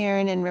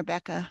Karen and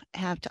Rebecca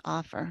have to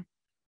offer?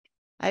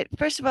 I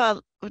first of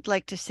all would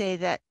like to say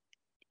that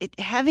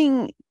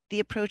having the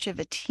approach of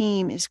a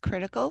team is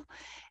critical,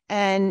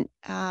 and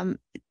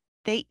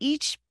they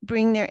each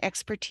bring their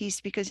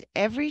expertise, because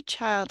every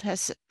child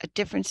has a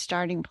different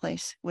starting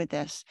place with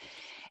this.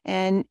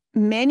 And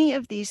many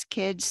of these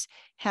kids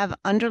have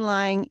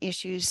underlying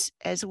issues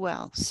as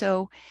well.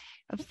 So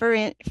for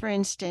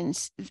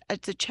instance,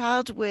 the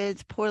child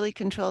with poorly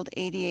controlled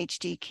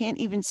ADHD can't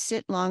even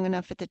sit long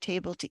enough at the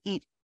table to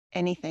eat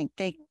anything.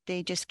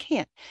 They just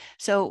can't.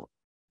 So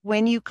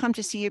when you come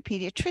to see your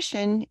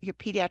pediatrician, your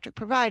pediatric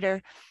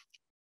provider,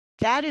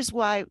 that is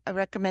why I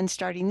recommend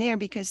starting there,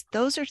 because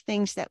those are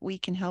things that we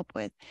can help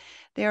with.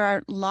 There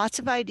are lots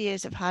of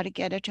ideas of how to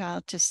get a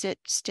child to sit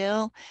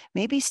still,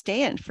 maybe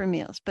stand for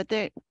meals, but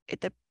the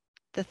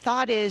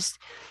thought is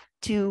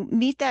to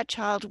meet that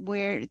child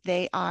where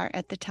they are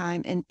at the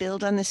time and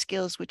build on the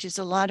skills, which is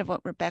a lot of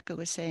what Rebecca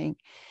was saying.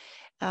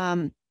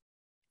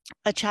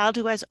 A child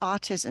who has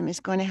autism is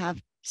going to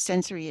have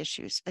sensory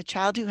issues. A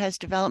child who has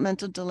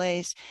developmental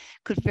delays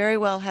could very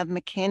well have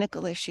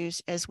mechanical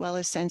issues as well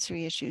as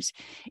sensory issues.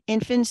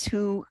 Infants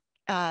who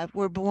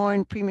were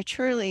born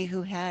prematurely,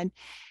 who had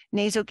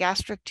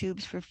nasogastric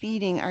tubes for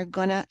feeding, are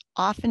going to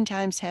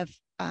oftentimes have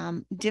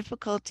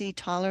difficulty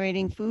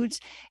tolerating foods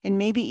and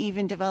maybe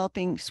even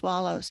developing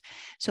swallows.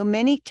 So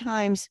many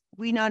times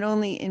we not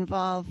only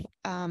involve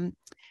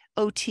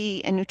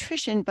OT and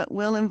nutrition, but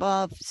will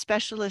involve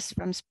specialists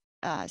from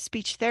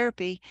speech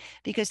therapy,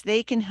 because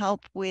they can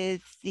help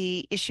with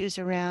the issues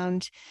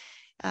around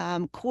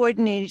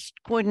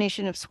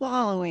coordination of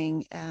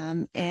swallowing,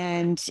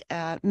 and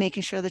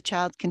making sure the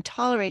child can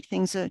tolerate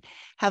things that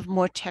have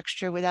more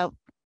texture without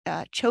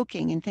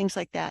choking and things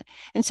like that.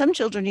 And some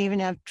children even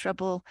have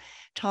trouble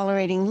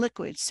tolerating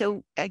liquids.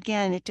 So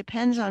again, it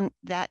depends on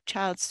that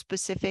child's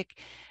specific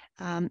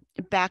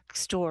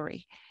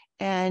backstory.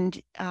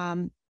 And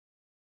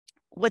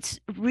what's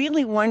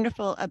really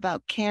wonderful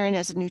about Karen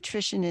as a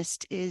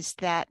nutritionist is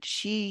that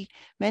she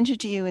mentioned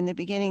to you in the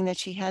beginning that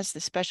she has the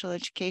special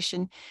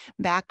education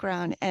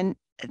background, and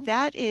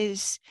that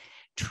is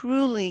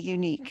truly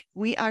unique.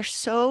 We are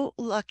so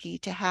lucky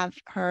to have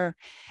her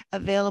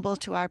available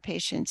to our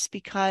patients,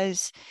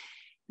 because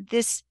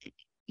this,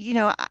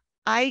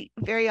 I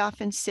very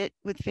often sit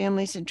with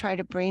families and try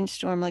to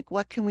brainstorm, like,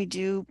 what can we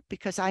do?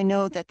 Because I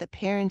know that the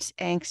parents'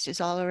 angst is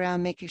all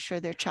around making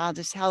sure their child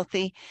is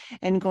healthy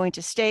and going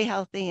to stay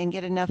healthy and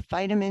get enough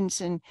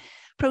vitamins and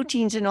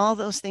proteins and all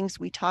those things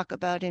we talk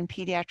about in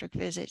pediatric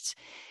visits.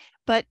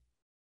 But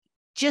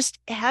just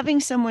having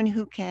someone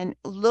who can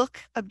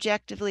look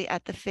objectively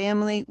at the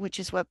family, which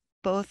is what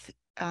both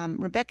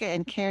Rebecca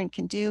and Karen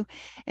can do,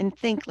 and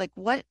think like,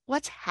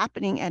 what's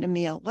happening at a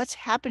meal, what's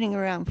happening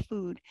around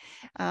food,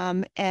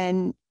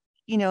 and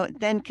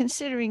then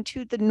considering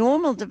too the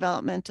normal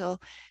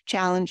developmental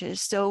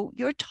challenges. So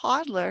your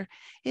toddler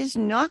is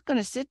not going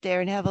to sit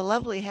there and have a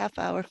lovely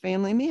half-hour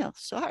family meal.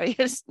 Sorry,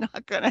 it's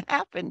not going to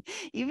happen,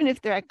 even if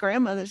they're at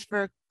grandmother's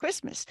for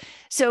Christmas.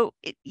 So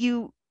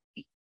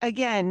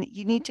again,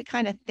 you need to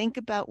kind of think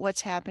about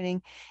what's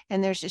happening,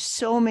 and there's just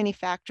so many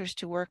factors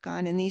to work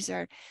on, and these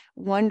are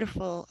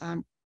wonderful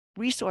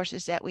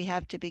resources that we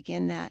have to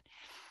begin that.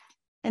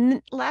 And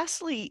then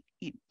lastly,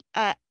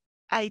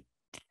 I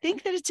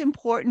think that it's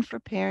important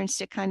for parents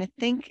to kind of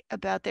think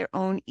about their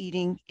own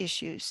eating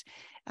issues.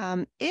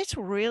 It's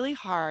really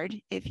hard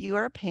if you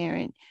are a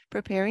parent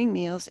preparing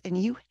meals and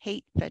you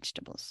hate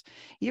vegetables.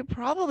 You're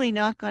probably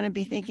not going to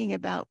be thinking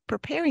about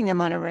preparing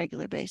them on a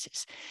regular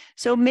basis.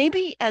 So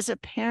maybe as a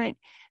parent,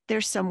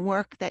 there's some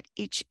work that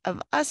each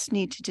of us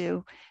need to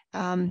do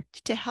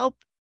to help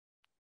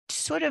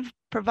sort of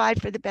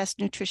provide for the best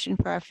nutrition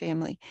for our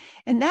family.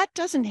 And that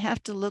doesn't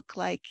have to look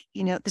like,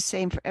 the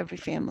same for every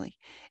family.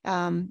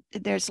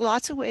 There's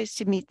lots of ways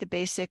to meet the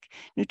basic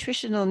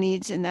nutritional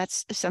needs, and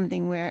that's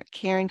something where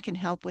Karen can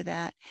help with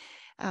that.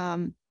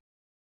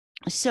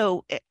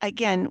 So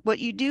again, what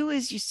you do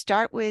is you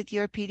start with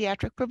your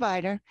pediatric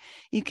provider.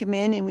 You come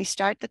in and we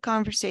start the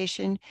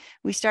conversation.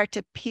 We start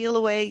to peel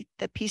away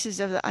the pieces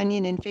of the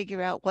onion and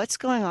figure out what's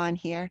going on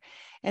here.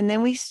 And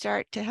then we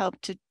start to help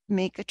to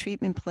make a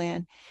treatment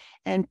plan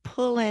and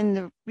pull in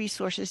the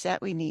resources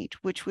that we need,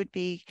 which would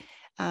be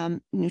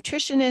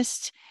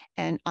nutritionists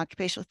and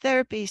occupational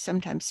therapy,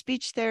 sometimes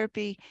speech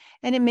therapy,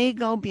 and it may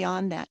go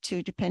beyond that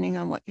too, depending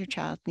on what your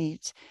child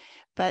needs.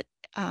 But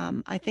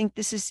I think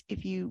this is,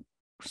 if you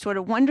sort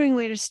of wondering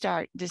where to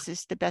start, this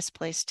is the best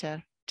place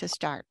to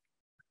start.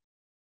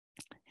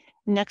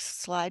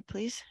 Next slide,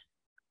 please.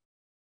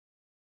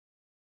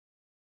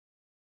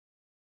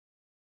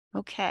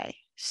 Okay,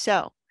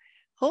 so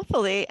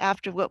hopefully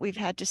after what we've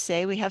had to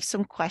say, we have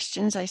some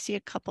questions. I see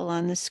a couple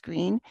on the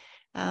screen.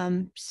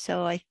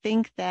 So I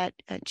think that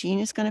Jean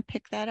is going to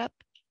pick that up.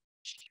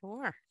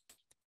 Sure.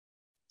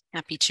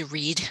 Happy to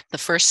read the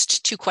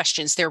first two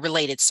questions. They're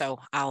related, so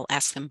I'll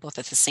ask them both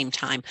at the same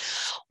time.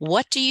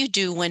 What do you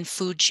do when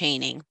food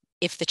chaining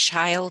if the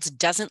child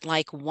doesn't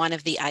like one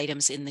of the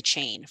items in the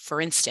chain?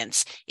 For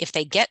instance, if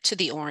they get to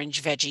the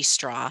orange veggie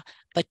straw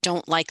but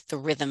don't like the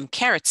rhythm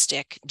carrot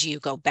stick, do you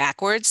go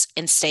backwards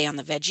and stay on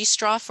the veggie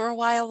straw for a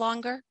while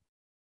longer?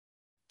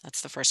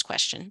 That's the first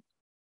question.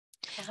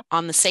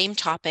 On the same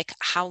topic,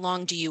 how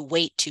long do you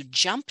wait to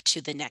jump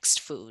to the next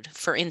food?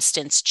 For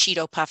instance,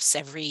 Cheeto Puffs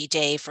every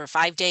day for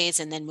 5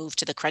 days and then move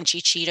to the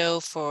crunchy Cheeto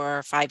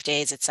for 5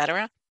 days,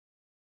 etc.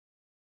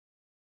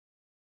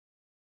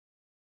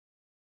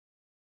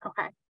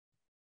 Okay.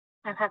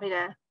 I'm happy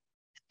to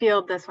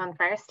field this one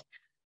first.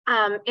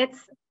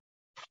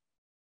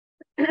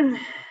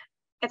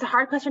 It's a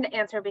hard question to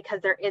answer because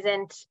there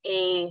isn't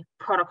a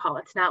protocol.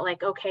 It's not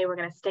like, okay, we're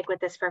going to stick with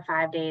this for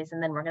 5 days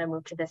and then we're going to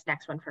move to this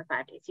next one for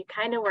 5 days. You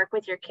kind of work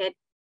with your kid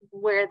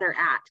where they're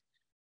at.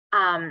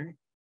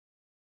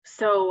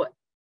 So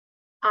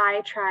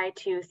I try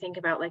to think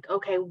about like,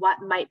 okay,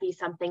 what might be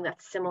something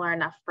that's similar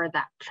enough for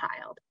that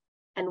child?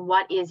 And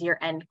what is your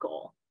end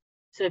goal?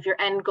 So if your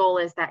end goal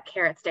is that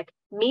carrot stick,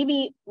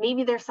 maybe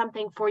there's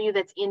something for you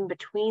that's in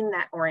between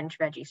that orange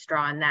veggie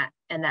straw and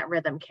that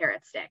rhythm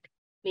carrot stick.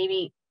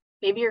 Maybe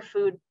your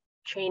food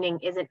training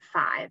isn't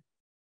 5,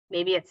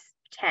 maybe it's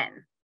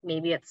 10,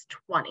 maybe it's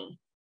 20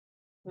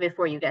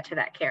 before you get to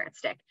that carrot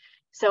stick.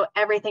 So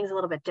everything's a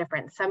little bit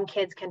different. Some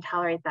kids can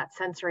tolerate that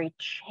sensory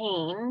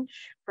change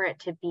for it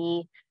to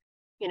be,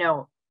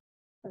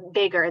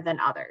 bigger than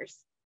others.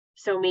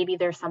 So maybe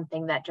there's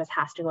something that just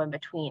has to go in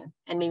between.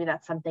 And maybe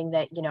that's something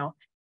that,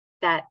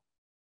 that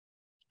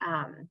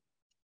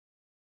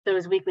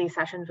those weekly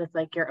sessions with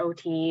like your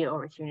OT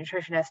or with your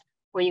nutritionist,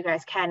 where you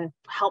guys can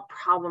help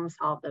problem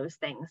solve those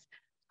things.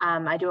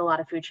 I do a lot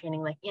of food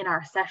training like in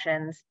our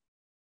sessions,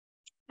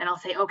 and I'll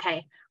say,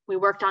 okay, we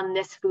worked on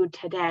this food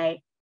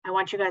today. I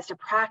want you guys to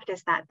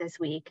practice that this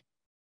week.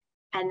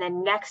 And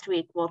then next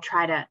week, we'll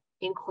try to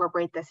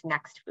incorporate this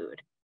next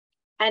food.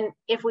 And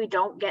if we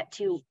don't get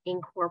to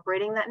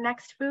incorporating that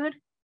next food,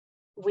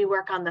 we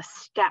work on the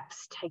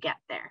steps to get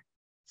there.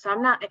 So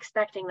I'm not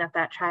expecting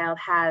that child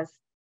has,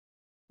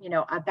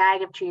 a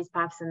bag of cheese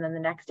puffs, and then the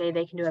next day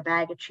they can do a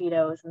bag of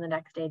Cheetos, and the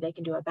next day they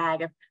can do a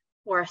bag of,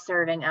 or a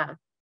serving of.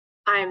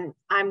 I'm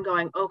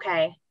going,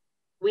 okay,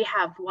 we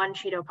have one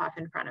Cheeto puff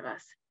in front of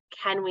us.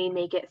 Can we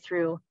make it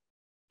through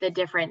the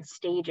different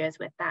stages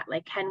with that?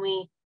 Like, can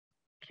we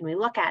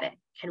look at it?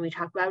 Can we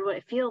talk about what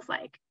it feels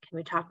like? Can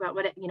we talk about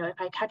what it,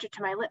 if I touch it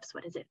to my lips,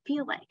 what does it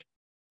feel like?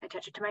 If I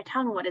touch it to my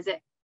tongue, what does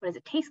it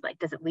taste like?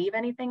 Does it leave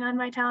anything on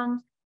my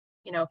tongue?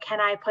 Can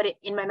I put it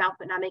in my mouth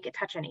but not make it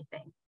touch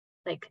anything?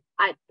 Like,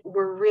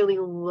 we're really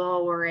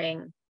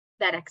lowering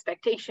that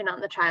expectation on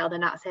the child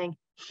and not saying,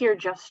 here,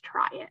 just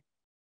try it.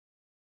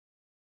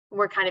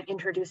 We're kind of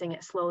introducing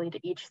it slowly to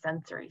each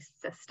sensory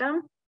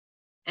system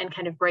and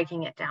kind of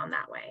breaking it down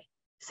that way.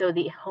 So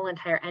the whole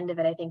entire end of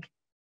it, I think,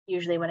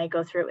 usually when I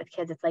go through it with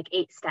kids, it's like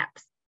 8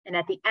 steps. And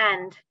at the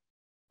end,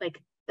 like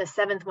the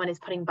 7th one is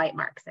putting bite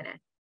marks in it.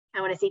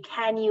 I want to see,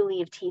 can you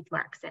leave teeth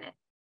marks in it?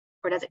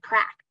 Or does it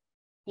crack?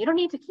 You don't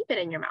need to keep it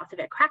in your mouth. If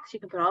it cracks, you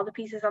can put all the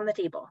pieces on the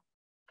table,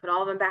 put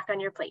all of them back on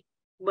your plate,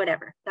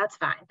 whatever, that's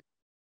fine.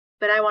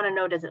 But I want to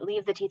know, does it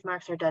leave the teeth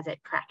marks or does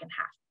it crack in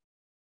half?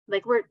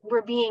 Like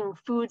we're being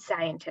food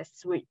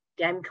scientists.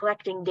 I'm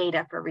collecting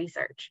data for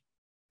research.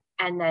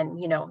 And then,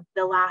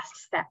 the last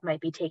step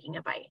might be taking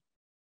a bite.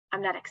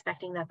 I'm not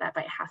expecting that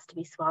bite has to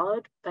be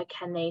swallowed, but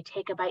can they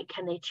take a bite?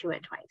 Can they chew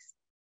it twice?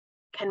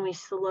 Can we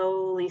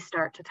slowly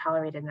start to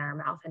tolerate it in our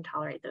mouth and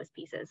tolerate those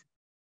pieces?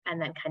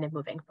 And then kind of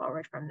moving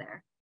forward from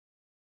there.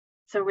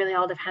 So it really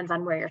all depends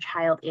on where your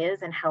child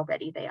is and how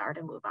ready they are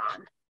to move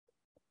on.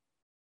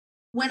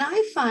 When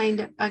I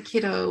find a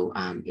kiddo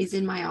is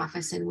in my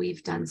office and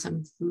we've done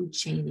some food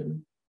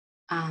chaining,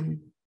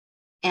 and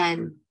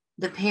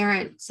the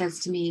parent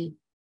says to me,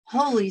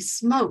 holy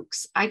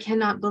smokes, I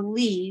cannot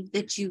believe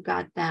that you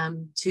got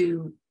them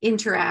to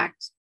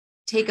interact,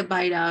 take a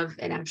bite of,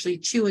 and actually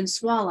chew and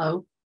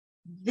swallow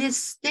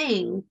this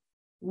thing,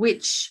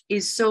 which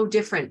is so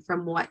different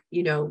from what,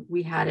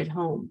 we had at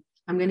home.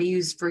 I'm going to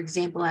use, for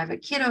example, I have a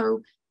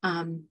kiddo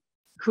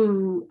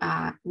who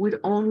would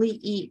only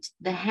eat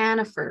the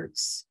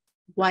Hannaford's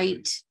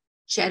white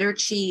cheddar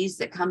cheese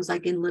that comes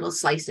like in little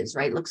slices,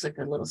 right? Looks like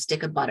a little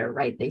stick of butter,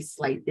 right?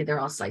 They're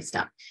all sliced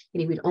up.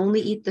 And he would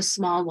only eat the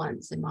small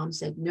ones. And Mom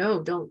said,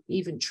 no, don't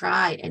even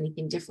try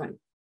anything different.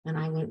 And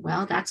I went,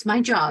 well, that's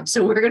my job.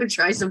 So we're going to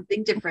try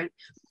something different.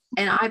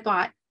 And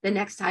the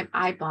next time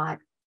I bought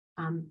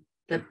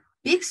the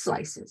big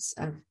slices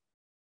of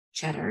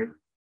cheddar,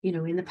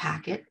 in the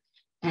packet.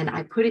 And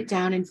I put it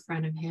down in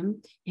front of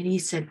him and he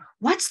said,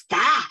 what's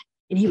that?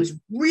 And he was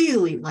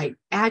really like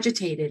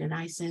agitated. And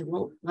I said,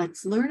 well,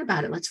 let's learn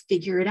about it. Let's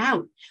figure it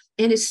out.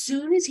 And as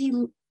soon as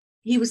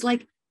he was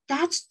like,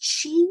 that's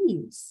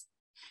cheese.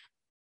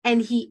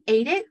 And he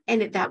ate it.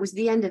 And that was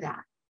the end of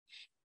that.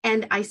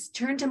 And I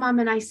turned to Mom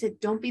and I said,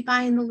 don't be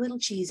buying the little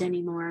cheese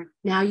anymore.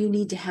 Now you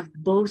need to have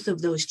both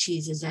of those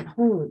cheeses at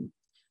home.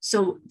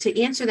 So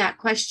to answer that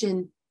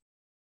question,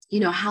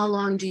 how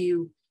long do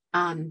you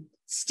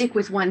stick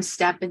with one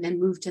step and then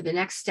move to the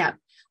next step?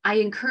 I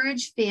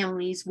encourage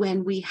families,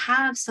 when we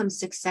have some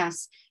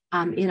success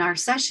in our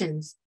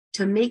sessions,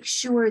 to make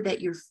sure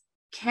that you're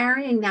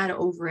carrying that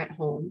over at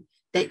home,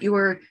 that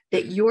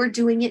you're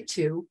doing it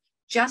too,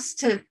 just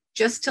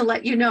to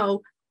let you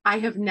know, I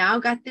have now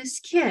got this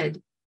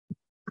kid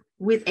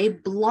with a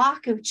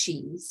block of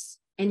cheese,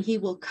 and he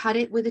will cut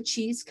it with a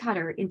cheese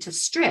cutter into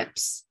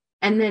strips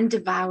and then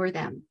devour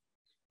them.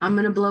 I'm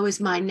going to blow his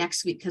mind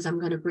next week because I'm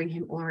going to bring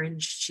him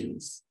orange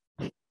cheese.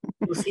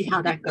 We'll see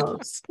how that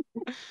goes.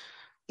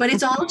 But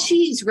it's all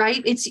cheese,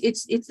 right?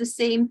 It's the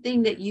same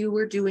thing that you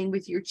were doing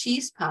with your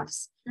cheese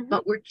puffs,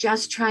 but we're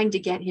just trying to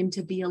get him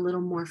to be a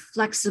little more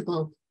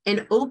flexible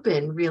and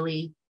open,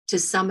 really, to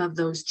some of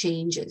those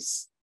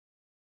changes.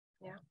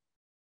 Yeah.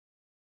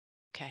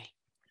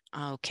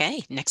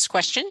 Okay. Next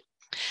question.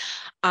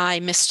 I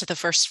missed the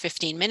first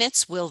 15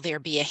 minutes. Will there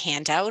be a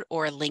handout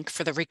or a link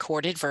for the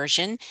recorded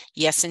version?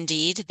 Yes,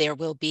 indeed. There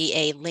will be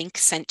a link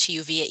sent to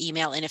you via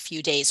email in a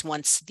few days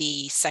once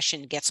the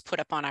session gets put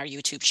up on our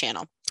YouTube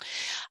channel.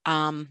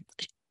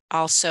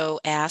 Also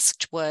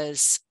asked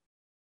was,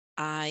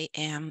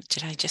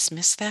 did I just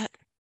miss that?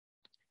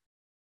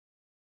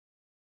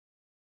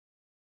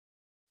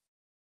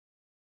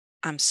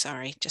 I'm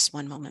sorry, just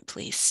one moment,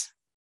 please.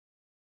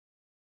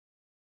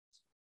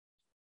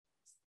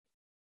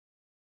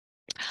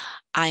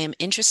 I am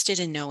interested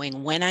in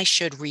knowing when I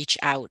should reach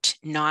out,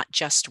 not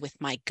just with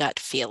my gut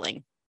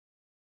feeling.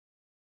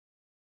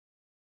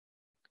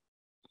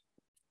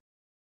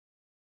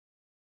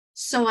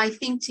 So I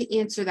think to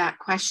answer that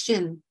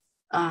question,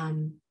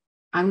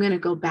 I'm going to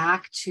go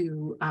back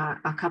to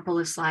a couple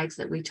of slides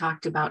that we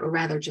talked about, or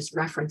rather just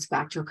reference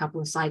back to a couple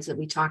of slides that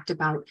we talked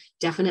about.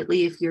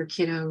 Definitely if your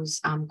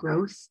kiddo's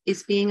growth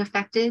is being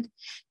affected.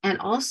 And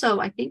also,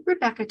 I think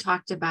Rebecca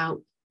talked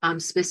about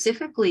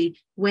specifically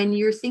when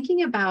you're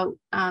thinking about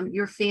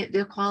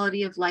the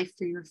quality of life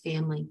for your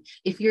family.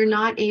 If you're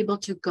not able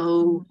to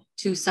go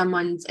to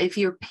someone's, if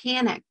you're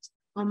panicked,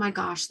 oh my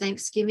gosh,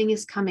 Thanksgiving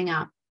is coming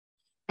up.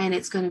 And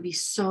it's going to be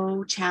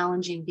so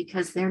challenging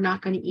because they're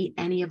not going to eat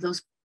any of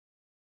those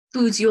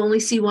foods you only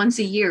see once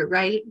a year,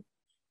 right?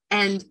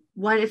 And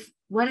what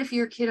if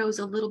your kiddo's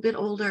a little bit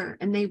older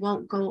and they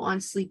won't go on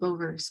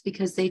sleepovers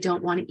because they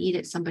don't want to eat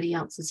at somebody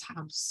else's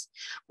house?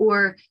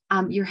 Or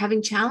you're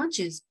having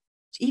challenges,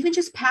 even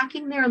just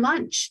packing their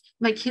lunch.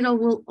 My kiddo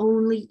will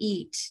only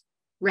eat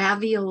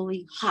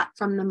ravioli hot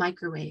from the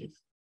microwave.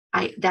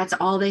 That's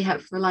all they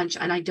have for lunch,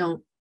 and I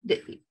don't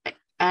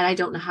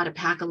know how to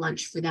pack a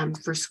lunch for them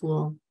for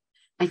school.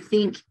 I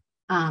think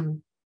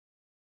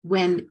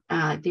when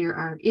there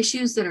are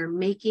issues that are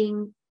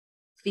making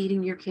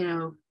feeding your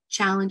kiddo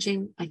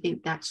challenging, I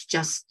think that's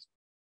just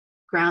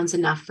grounds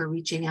enough for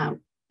reaching out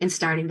and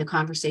starting the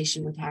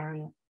conversation with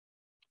Harriet.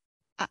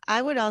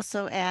 I would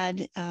also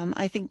add,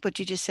 I think what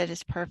you just said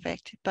is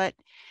perfect, but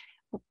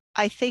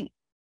I think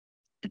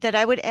that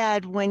I would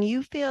add, when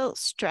you feel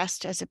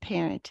stressed as a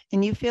parent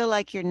and you feel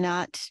like you're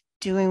not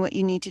doing what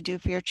you need to do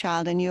for your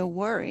child and you're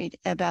worried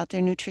about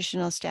their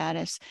nutritional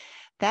status,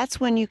 that's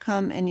when you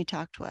come and you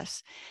talk to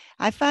us.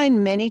 I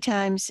find many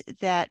times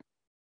that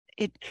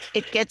it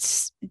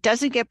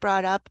doesn't get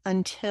brought up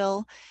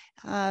until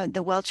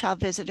the well child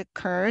visit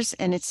occurs,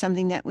 and it's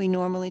something that we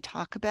normally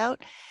talk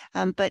about.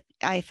 But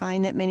I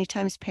find that many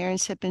times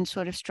parents have been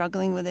sort of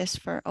struggling with this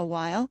for a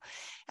while.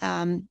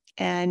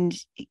 And,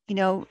 you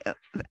know,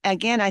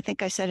 again, I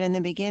think I said in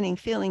the beginning,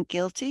 feeling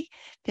guilty,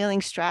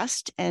 feeling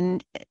stressed,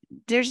 and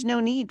there's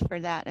no need for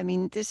that. I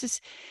mean,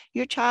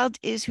 your child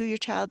is who your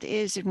child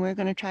is, and we're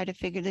going to try to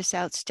figure this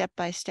out step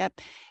by step.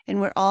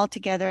 And we're all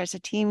together as a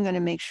team going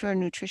to make sure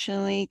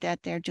nutritionally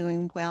that they're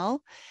doing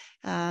well.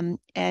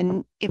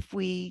 And if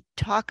we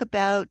talk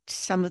about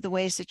some of the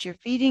ways that you're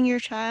feeding your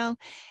child,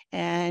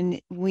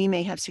 and we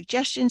may have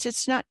suggestions,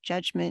 it's not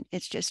judgment,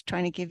 it's just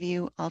trying to give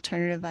you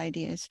alternative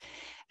ideas.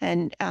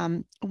 And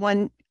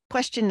one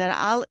question that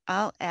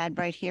I'll add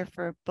right here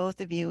for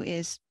both of you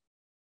is,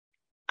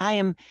 I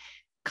am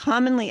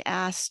commonly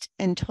asked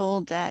and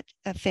told that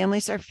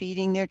families are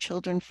feeding their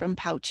children from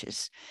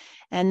pouches.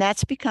 And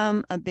that's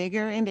become a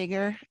bigger and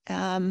bigger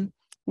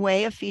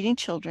way of feeding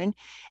children.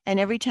 And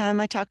every time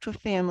I talk to a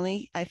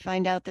family, I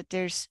find out that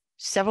there's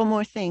several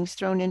more things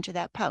thrown into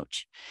that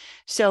pouch.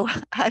 So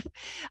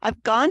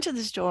I've gone to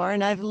the store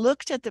and I've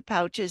looked at the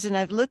pouches and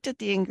I've looked at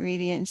the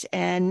ingredients,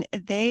 and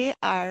they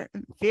are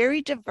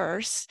very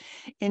diverse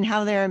in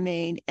how they're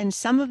made. And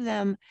some of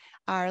them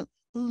are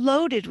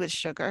loaded with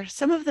sugar.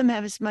 Some of them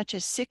have as much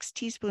as 6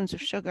 teaspoons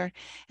of sugar.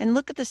 And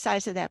look at the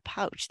size of that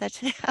pouch. That's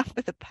half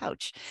of the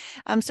pouch.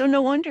 So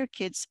no wonder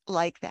kids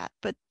like that.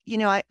 But, you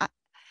know,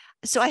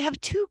 so I have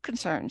 2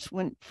 concerns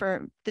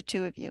for the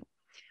 2 of you.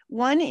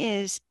 One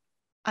is,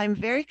 I'm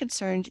very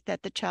concerned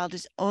that the child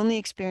is only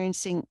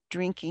experiencing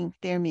drinking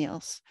their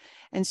meals.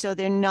 And so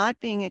they're not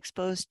being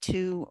exposed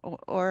to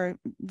or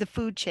the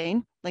food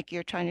chain like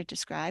you're trying to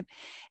describe.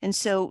 And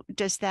so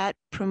does that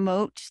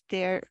promote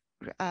their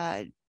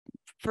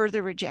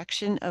further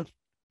rejection of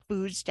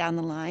foods down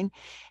the line?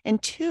 And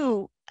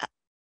 2,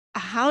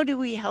 how do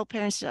we help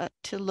parents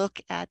to look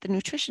at the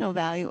nutritional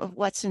value of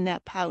what's in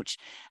that pouch,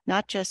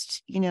 not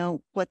just, you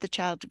know, what the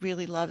child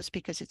really loves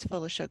because it's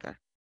full of sugar?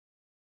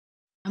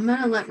 I'm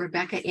going to let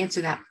Rebecca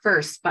answer that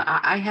first, but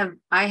I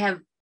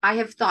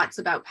have thoughts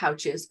about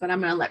pouches, but I'm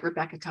going to let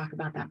Rebecca talk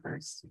about that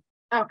first.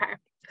 Okay.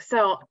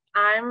 So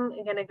I'm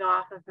going to go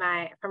off of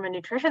from a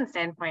nutrition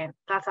standpoint,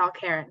 that's all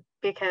Karen,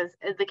 because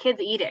the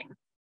kid's eating.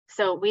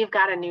 So we've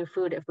got a new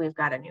food if we've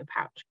got a new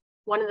pouch.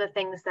 One of the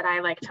things that I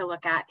like to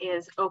look at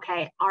is,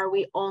 okay, are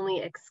we only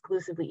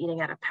exclusively eating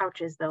out of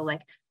pouches though?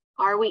 Like,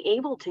 are we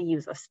able to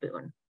use a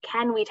spoon?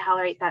 Can we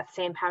tolerate that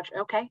same pouch?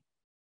 Okay,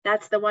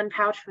 that's the one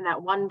pouch from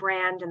that one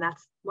brand, and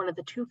that's one of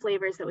the 2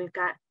 flavors that we've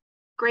got.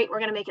 Great, we're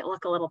going to make it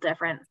look a little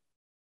different.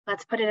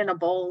 Let's put it in a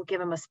bowl, give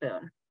them a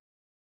spoon.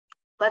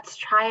 Let's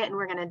try it, and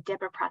we're going to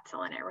dip a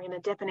pretzel in it. We're going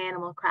to dip an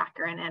animal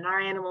cracker in it, and our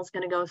animal's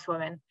going to go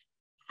swimming.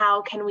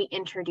 how can we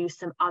introduce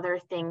some other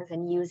things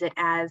and use it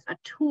as a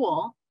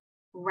tool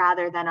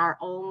rather than our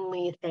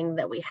only thing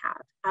that we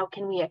have? How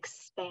can we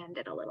expand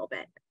it a little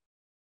bit?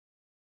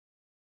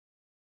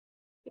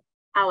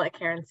 I'll let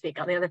Karen speak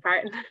on the other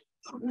part.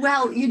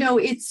 Well,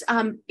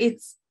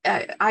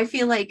 I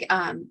feel like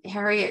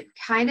Harriet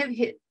kind of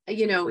hit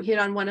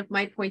on one of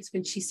my points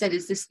when she said,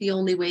 is this the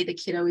only way the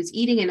kiddo is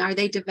eating? And are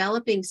they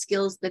developing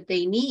skills that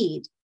they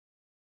need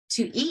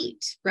to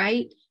eat,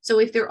 right? So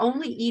if they're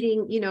only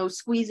eating,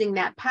 squeezing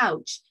that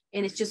pouch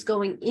and it's just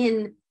going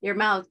in their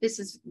mouth, this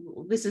is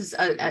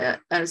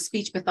a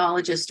speech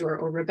pathologist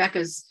or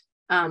Rebecca's,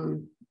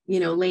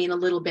 lane a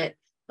little bit.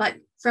 But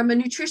from a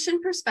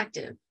nutrition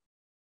perspective,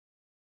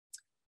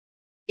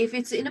 if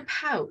it's in a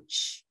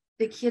pouch,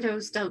 the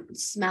kiddos don't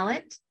smell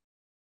it.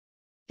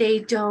 They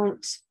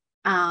don't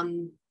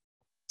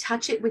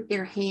touch it with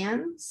their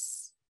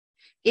hands.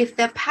 If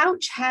the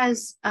pouch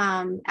has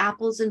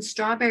apples and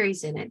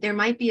strawberries in it, there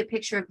might be a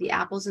picture of the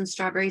apples and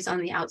strawberries on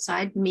the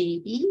outside,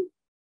 maybe,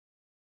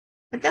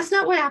 but that's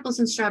not what apples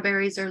and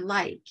strawberries are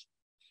like.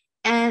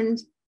 And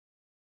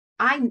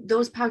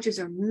those pouches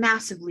are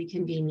massively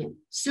convenient,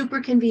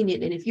 super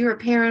convenient. And if you're a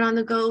parent on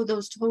the go,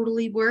 those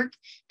totally work.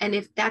 And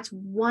if that's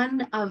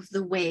one of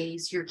the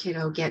ways your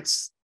kiddo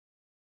gets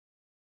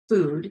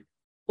food,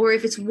 or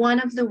if it's one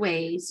of the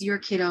ways your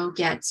kiddo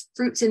gets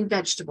fruits and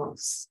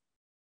vegetables,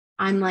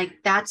 I'm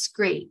like, that's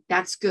great.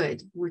 That's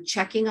good. We're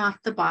checking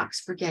off the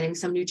box for getting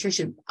some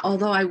nutrition.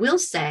 Although I will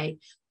say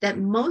that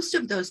most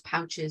of those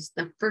pouches,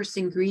 the first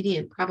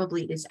ingredient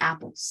probably is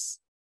apples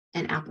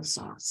and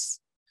applesauce.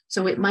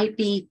 So it might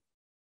be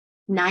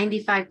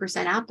 95%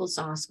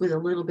 applesauce with a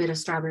little bit of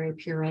strawberry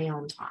puree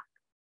on top.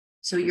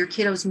 So your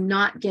kiddo's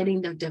not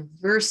getting the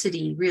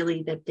diversity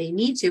really that they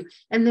need to,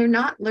 and they're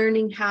not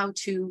learning how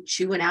to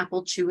chew an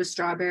apple, chew a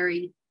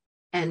strawberry,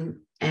 and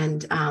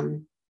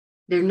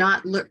they're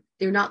not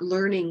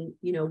learning,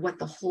 what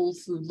the whole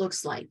food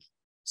looks like.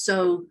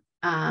 So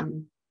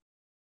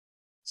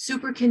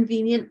super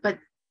convenient, but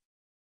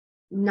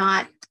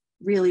not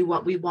really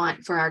what we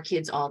want for our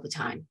kids all the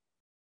time.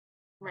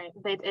 Right.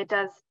 It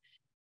does,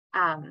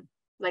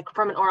 like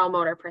from an oral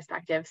motor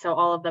perspective. So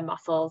all of the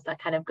muscles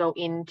that kind of go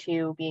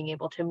into being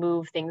able to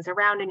move things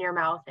around in your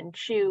mouth and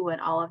chew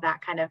and all of that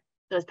kind of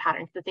those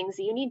patterns, the things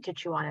that you need to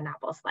chew on an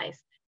apple slice.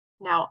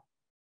 Now,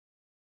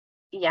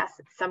 yes,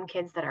 some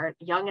kids that are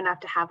young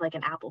enough to have like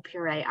an apple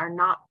puree are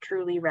not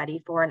truly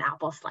ready for an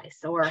apple slice.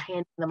 So we're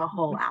handing them a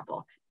whole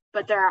apple.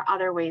 But there are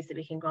other ways that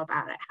we can go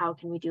about it. How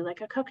can we do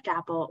like a cooked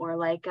apple or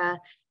like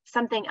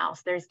something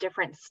else? There's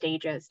different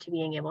stages to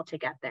being able to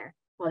get there.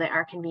 Well, they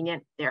are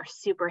convenient. They're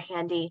super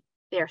handy.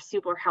 They're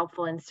super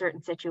helpful in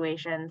certain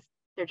situations.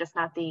 They're just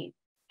not the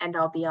end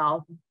all be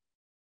all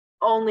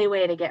only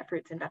way to get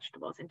fruits and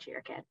vegetables into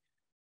your kid.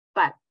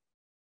 But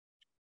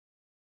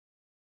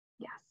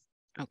yes.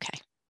 Okay.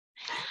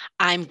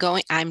 I'm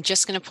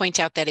just going to point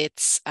out that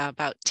it's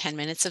about 10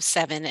 minutes of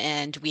 7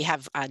 and we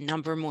have a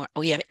number more.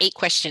 We have 8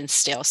 questions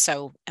still.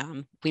 So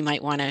we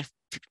might want to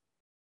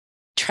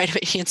try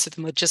to answer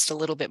them just a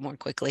little bit more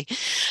quickly.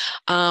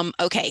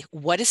 Okay.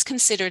 What is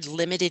considered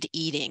limited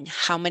eating?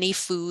 How many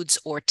foods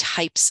or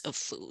types of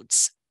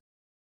foods?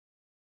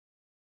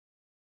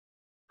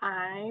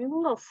 I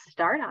will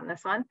start on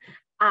this one.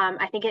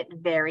 I think it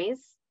varies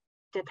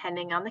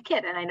depending on the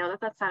kid. And I know that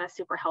that's not a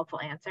super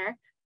helpful answer.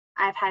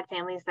 I've had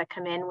families that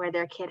come in where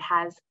their kid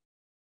has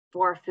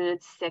 4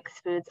 foods, 6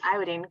 foods. I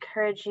would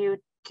encourage you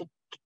to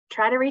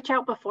try to reach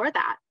out before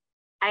that.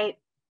 I've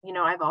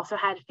also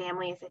had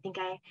families, I think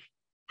I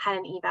had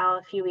an eval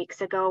a few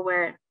weeks ago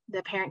where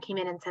the parent came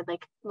in and said,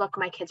 like, look,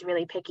 my kid's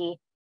really picky.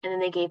 And then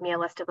they gave me a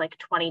list of like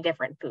 20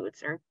 different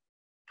foods or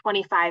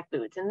 25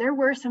 foods. And there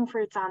were some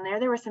fruits on there.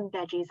 There were some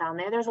veggies on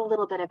there. There's a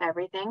little bit of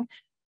everything,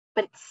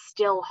 but it's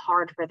still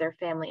hard for their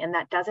family. And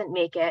that doesn't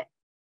make it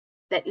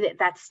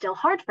that's still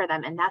hard for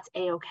them. And that's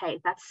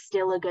a-okay. That's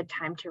still a good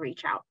time to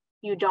reach out.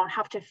 You don't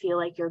have to feel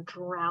like you're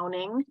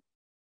drowning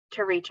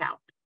to reach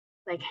out.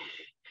 Like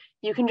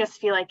you can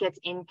just feel like it's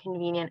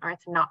inconvenient or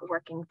it's not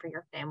working for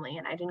your family.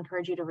 And I'd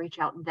encourage you to reach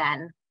out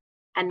then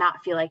and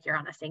not feel like you're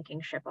on a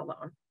sinking ship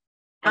alone.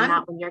 And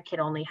not when your kid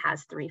only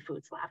has 3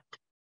 foods left.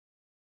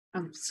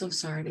 I'm so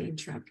sorry to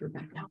interrupt,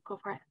 Rebecca. No, go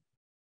for it.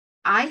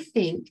 I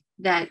think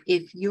that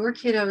if your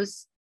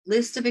kiddo's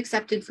list of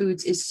accepted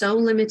foods is so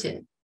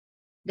limited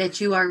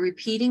that you are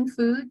repeating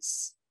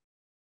foods,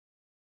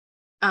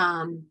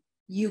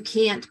 you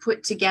can't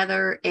put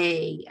together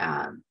a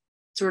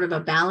sort of a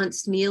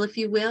balanced meal, if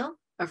you will,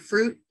 a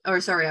fruit or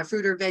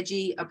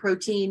veggie, a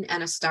protein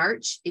and a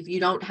starch. If you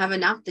don't have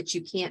enough that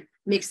you can't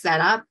mix that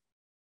up,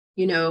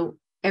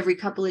 every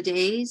couple of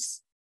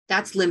days,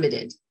 that's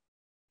limited,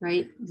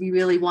 right?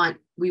 We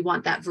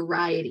want that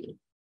variety.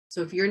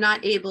 So if you're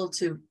not able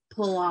to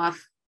pull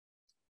off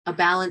a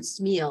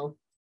balanced meal,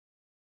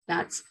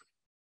 that's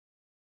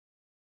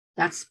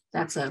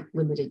a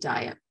limited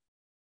diet.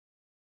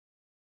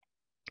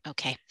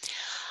 Okay.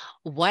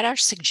 What are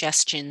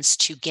suggestions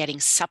to getting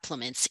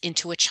supplements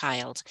into a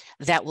child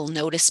that will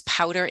notice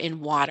powder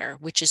in water,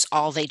 which is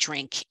all they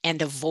drink,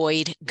 and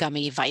avoid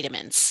gummy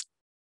vitamins?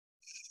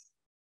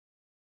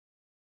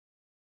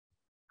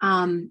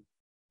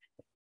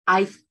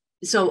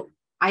 So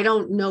I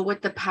don't know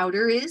what the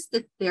powder is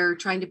that they're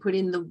trying to put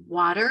in the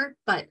water,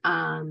 but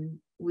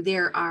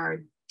there are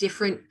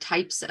different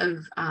types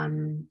of,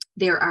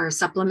 there are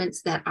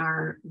supplements that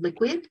are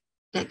liquid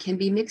that can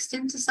be mixed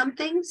into some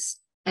things.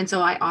 And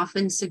so I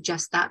often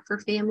suggest that for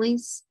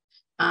families.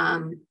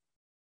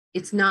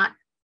 It's not,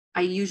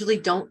 I usually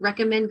don't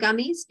recommend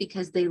gummies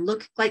because they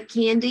look like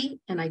candy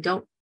and I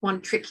don't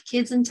want to trick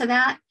kids into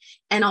that.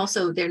 And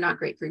also they're not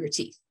great for your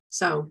teeth.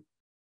 So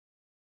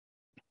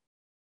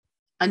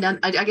another,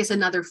 I guess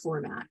another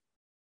format.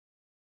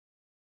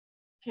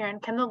 Karen,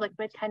 can the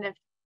liquid kind of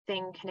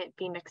thing, can it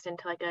be mixed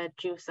into like a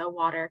juice or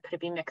water? Could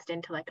it be mixed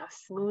into like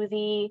a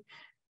smoothie?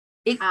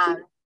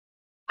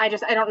 I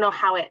don't know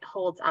how it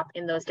holds up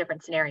in those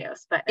different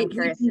scenarios, but I'm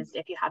curious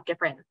if you have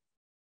different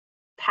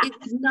paths.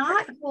 It does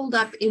not hold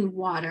up in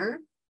water.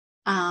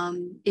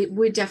 It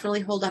would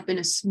definitely hold up in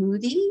a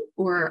smoothie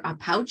or a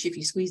pouch if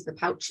you squeeze the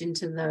pouch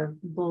into the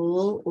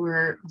bowl,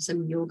 or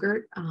some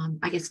yogurt.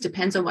 I guess it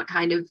depends on what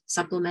kind of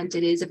supplement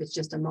it is. If it's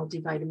just a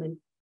multivitamin,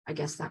 I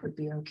guess that would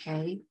be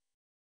okay.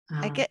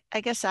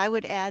 I guess I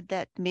would add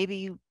that maybe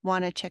you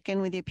want to check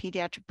in with your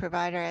pediatric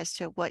provider as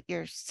to what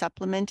you're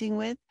supplementing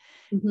with.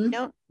 Mm-hmm.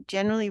 Don't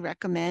generally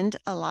recommend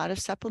a lot of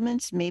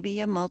supplements, maybe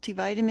a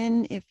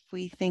multivitamin if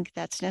we think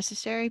that's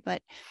necessary,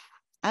 but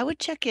I would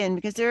check in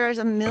because there are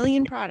a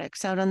million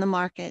products out on the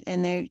market,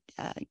 and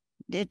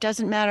it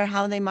doesn't matter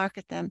how they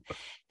market them.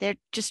 They're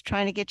just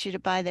trying to get you to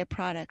buy their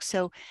products.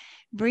 So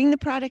bring the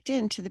product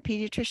in to the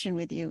pediatrician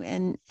with you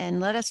and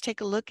let us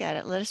take a look at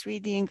it. Let us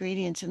read the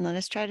ingredients and let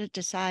us try to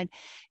decide,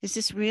 is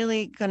this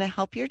really going to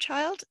help your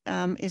child?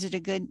 Is it a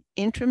good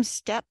interim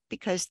step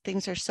because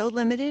things are so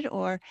limited,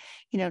 or,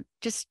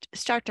 just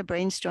start to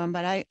brainstorm.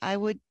 But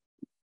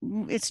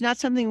it's not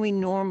something we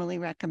normally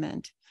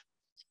recommend.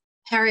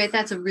 Harriet,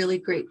 that's a really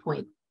great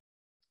point.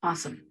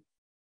 Awesome.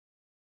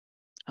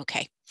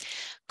 Okay.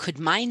 Could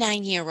my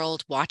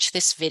 9-year-old watch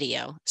this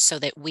video so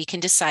that we can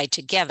decide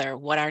together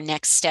what our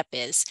next step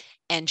is?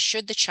 And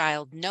should the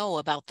child know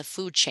about the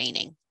food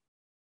chaining?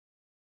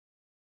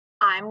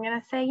 I'm going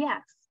to say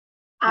yes.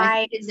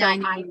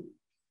 Absolutely.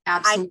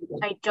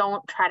 I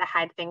don't try to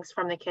hide things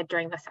from the kid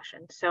during the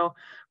session. So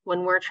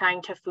when we're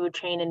trying to food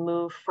chain and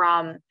move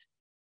from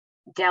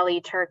deli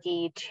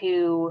turkey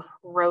to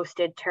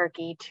roasted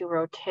turkey to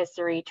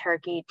rotisserie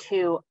turkey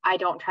I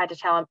don't try to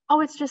tell them, oh,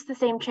 it's just the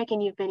same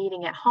chicken you've been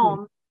eating at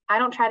home. I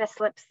don't try to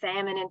slip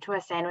salmon into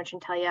a sandwich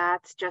and tell you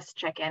it's just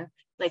chicken.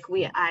 Like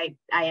I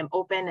am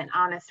open and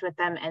honest with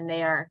them, and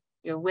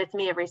you're with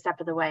me every step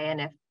of the way.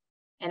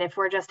 And if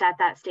we're just at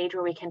that stage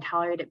where we can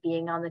tolerate it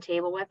being on the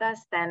table with us,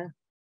 then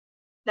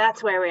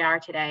that's where we are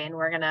today. And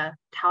we're going to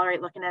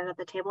tolerate looking at it at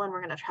the table, and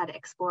we're going to try to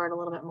explore it a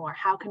little bit more.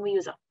 How can we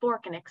use a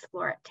fork and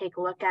explore it? Take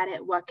a look at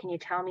it. What can you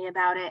tell me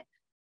about it?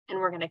 And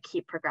we're going to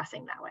keep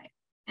progressing that way.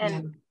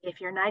 And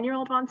if your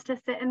 9-year-old wants to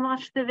sit and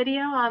watch the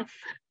video on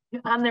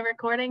the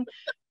recording,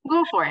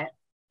 go for it.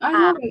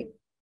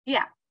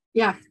 Yeah.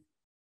 Yeah.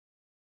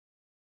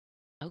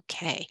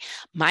 Okay.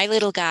 My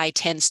little guy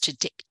tends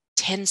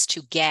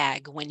to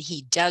gag when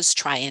he does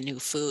try a new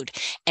food,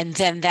 and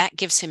then that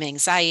gives him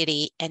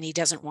anxiety and he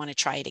doesn't want to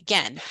try it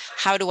again.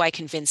 How do I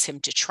convince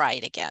him to try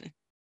it again?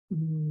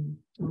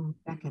 Oh,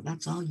 Becca,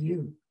 that's all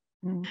you.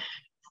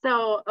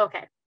 So,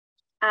 okay.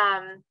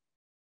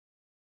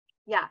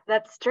 Yeah,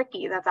 that's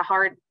tricky. That's a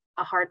hard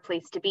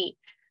place to be.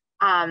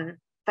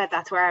 But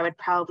that's where I would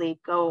probably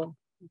go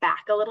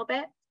back a little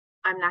bit.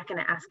 I'm not going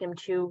to ask him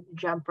to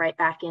jump right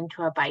back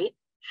into a bite.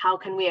 How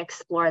can we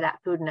explore that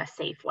food in a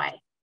safe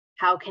way?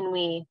 How can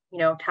we,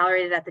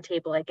 tolerate it at the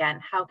table again?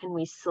 How can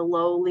we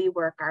slowly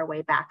work our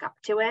way back up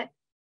to it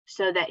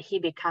so that he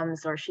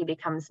becomes or she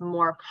becomes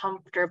more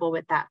comfortable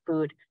with that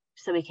food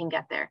so we can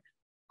get there?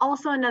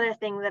 Also, another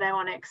thing that I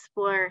want to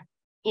explore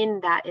in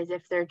that is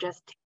if they're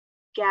just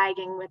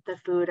gagging with the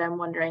food, I'm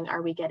wondering,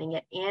 are we getting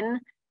it in?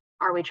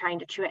 Are we trying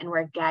to chew it and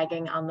we're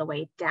gagging on the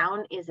way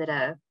down? Is it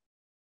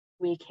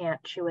we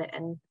can't chew it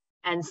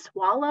and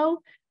swallow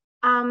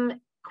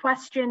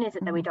question? Is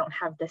it that we don't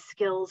have the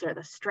skills or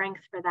the strength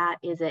for that?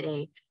 Is it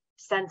a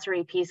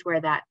sensory piece where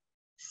that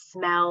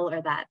smell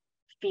or that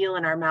feel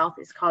in our mouth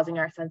is causing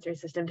our sensory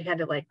system to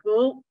kind of like,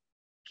 oh,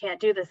 can't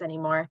do this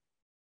anymore?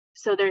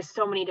 So there's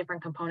so many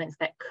different components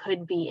that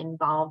could be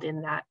involved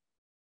in that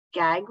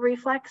gag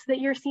reflex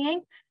that you're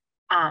seeing.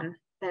 That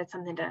it's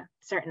something to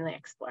certainly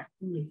explore.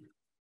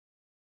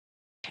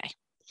 Okay.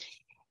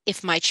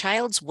 If my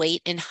child's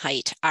weight and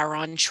height are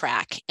on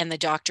track and the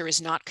doctor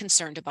is not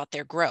concerned about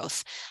their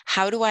growth,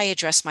 how do I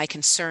address my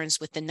concerns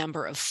with the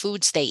number of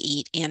foods they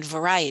eat and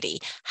variety?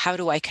 How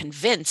do I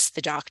convince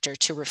the doctor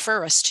to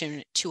refer us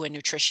to a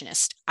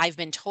nutritionist? I've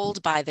been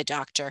told by the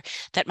doctor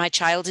that my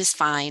child is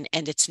fine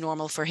and it's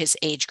normal for his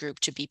age group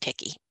to be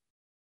picky.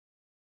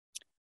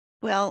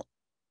 Well,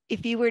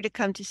 if you were to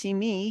come to see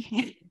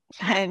me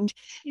and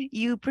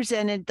you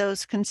presented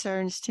those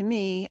concerns to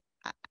me,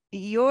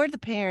 you're the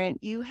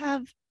parent, you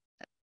have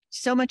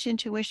so much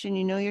intuition,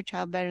 you know your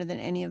child better than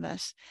any of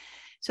us.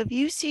 So if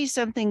you see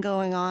something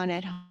going on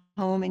at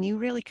home and you're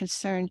really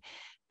concerned,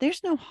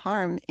 there's no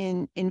harm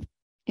in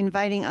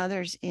inviting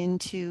others in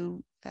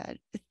to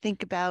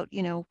think about,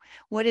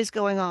 what is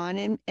going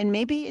on. And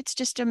maybe it's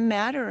just a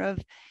matter of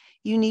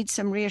you need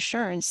some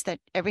reassurance that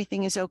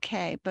everything is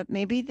okay, but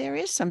maybe there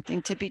is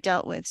something to be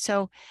dealt with.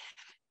 So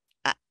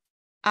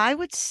I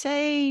would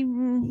say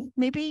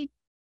maybe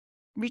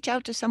reach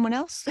out to someone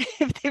else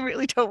if they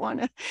really don't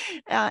want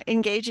to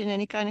engage in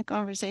any kind of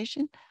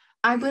conversation.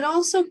 I would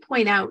also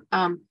point out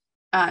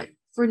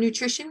for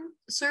nutrition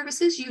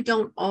services, you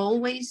don't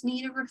always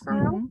need a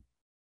referral. Mm-hmm.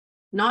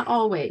 Not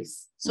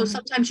always. So Mm-hmm.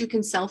 sometimes you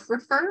can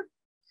self-refer.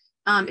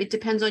 It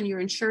depends on your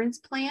insurance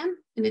plan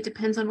and it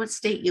depends on what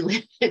state you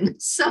live in.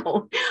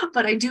 So,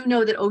 but I do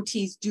know that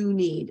OTs do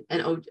need a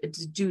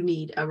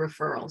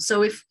referral.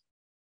 So if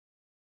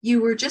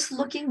you were just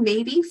looking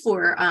maybe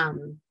for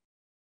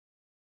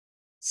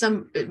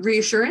some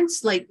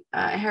reassurance, like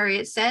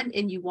Harriet said,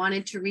 and you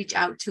wanted to reach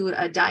out to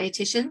a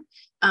dietitian,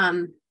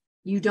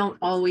 you don't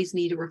always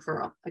need a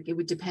referral. Like it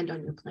would depend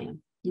on your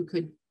plan. You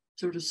could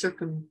sort of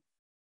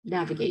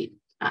circumnavigate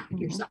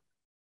yourself.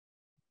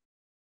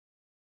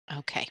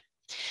 Okay.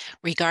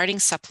 Regarding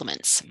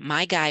supplements,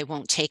 my guy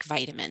won't take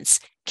vitamins.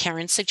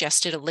 Karen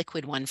suggested a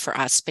liquid one for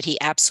us, but he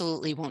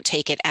absolutely won't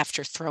take it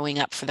after throwing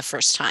up for the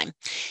first time.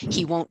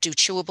 He won't do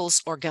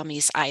chewables or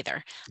gummies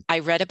either. I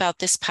read about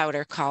this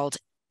powder called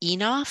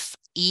Enof,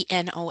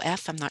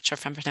 ENOF, I'm not sure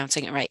if I'm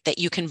pronouncing it right, that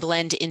you can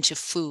blend into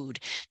food.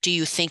 Do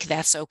you think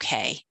that's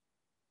okay?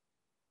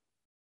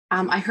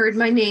 I heard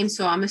my name,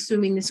 so I'm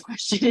assuming this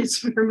question is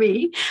for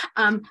me.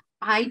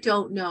 I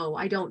don't know.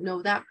 I don't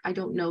know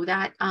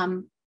that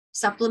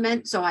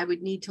supplement, so I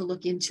would need to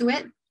look into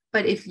it.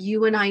 But if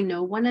you and I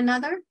know one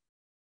another,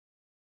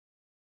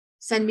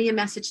 send me a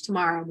message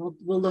tomorrow.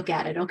 We'll look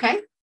at it, okay?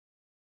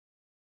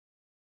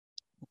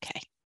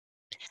 Okay.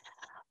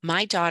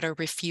 My daughter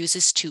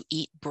refuses to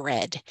eat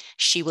bread.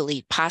 She will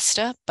eat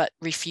pasta, but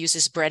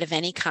refuses bread of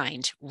any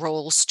kind,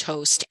 rolls,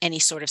 toast, any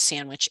sort of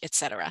sandwich,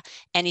 etc.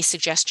 Any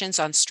suggestions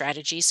on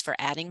strategies for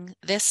adding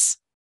this?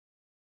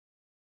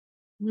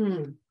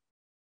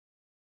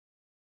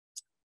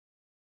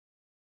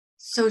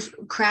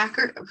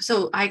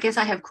 So I guess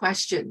I have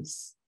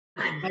questions.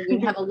 I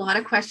would have a lot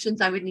of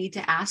questions I would need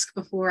to ask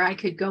before I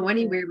could go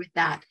anywhere with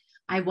that.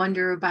 I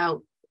wonder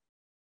about,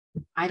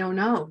 I don't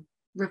know,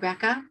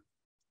 Rebecca?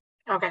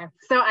 Okay,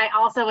 so I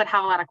also would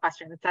have a lot of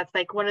questions. That's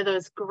like one of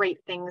those great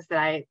things that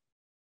I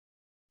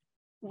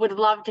would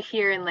love to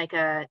hear in like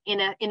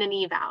in an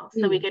eval,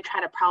 so we could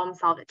try to problem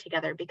solve it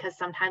together, because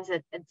sometimes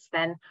it's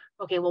then,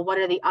 okay, well, what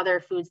are the other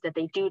foods that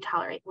they do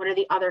tolerate? What are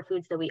the other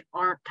foods that we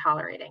aren't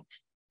tolerating?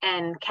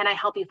 And can I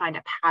help you find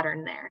a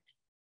pattern there?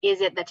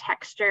 Is it the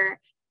texture?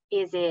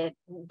 Is it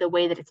the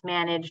way that it's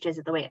managed? Is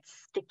it the way it's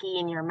sticky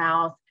in your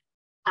mouth?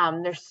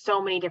 There's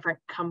so many different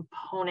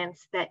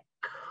components that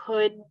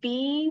could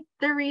be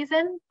the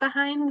reason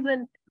behind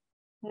the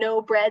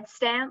no bread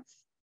stance.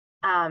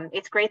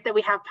 It's great that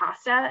we have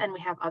pasta and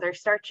we have other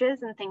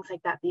starches and things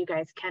like that you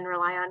guys can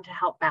rely on to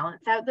help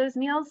balance out those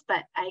meals,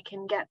 but I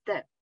can get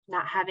that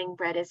not having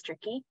bread is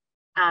tricky.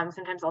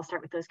 Sometimes I'll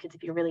start with those kids,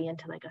 if you're really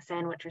into like a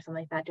sandwich or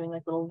something like that, doing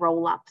like little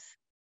roll-ups.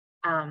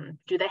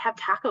 Do they have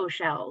taco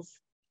shells?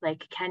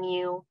 Like,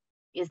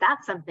 is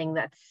that something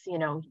that's,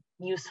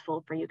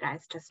 useful for you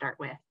guys to start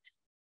with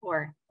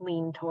or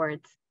lean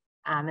towards?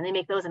 And they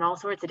make those in all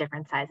sorts of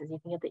different sizes. You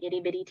can get the itty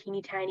bitty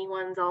teeny tiny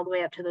ones all the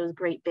way up to those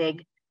great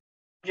big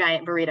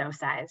giant burrito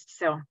sized.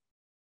 So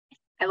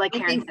I like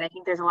Karen said, I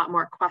think there's a lot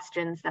more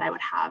questions that I would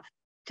have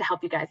to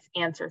help you guys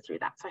answer through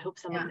that. So I hope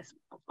some of this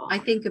was helpful. I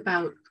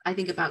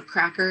think about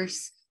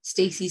crackers,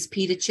 Stacy's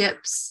pita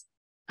chips,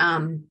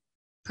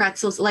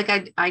 pretzels.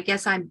 Like I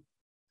guess I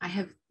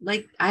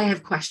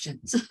have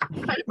questions.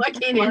 I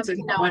can't answer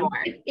one.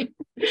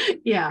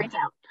 Yeah. Reach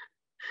out.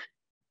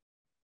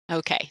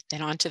 Okay,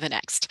 then on to the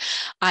next.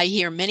 I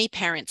hear many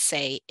parents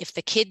say if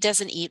the kid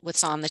doesn't eat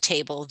what's on the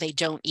table, they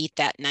don't eat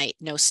that night.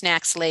 No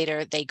snacks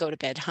later, they go to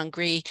bed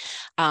hungry.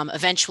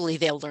 Eventually,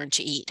 they'll learn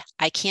to eat.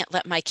 I can't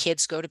let my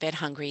kids go to bed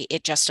hungry.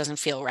 It just doesn't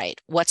feel right.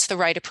 What's the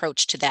right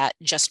approach to that?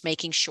 Just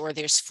making sure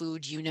there's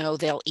food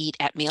they'll eat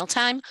at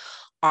mealtime?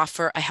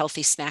 Offer a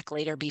healthy snack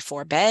later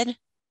before bed?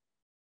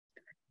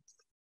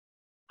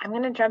 I'm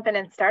going to jump in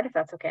and start if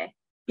that's okay.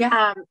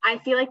 Yeah. I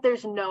feel like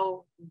there's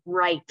no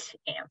right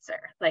answer,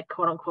 like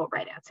quote unquote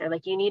right answer.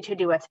 Like, you need to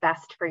do what's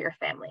best for your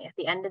family. At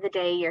the end of the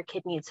day, your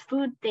kid needs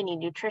food, they need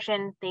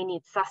nutrition, they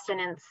need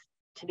sustenance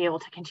to be able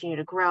to continue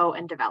to grow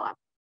and develop.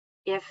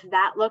 If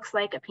that looks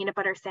like a peanut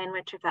butter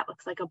sandwich, if that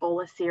looks like a bowl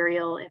of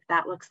cereal, if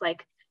that looks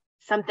like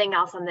something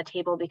else on the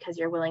table because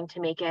you're willing to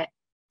make it,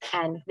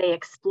 and they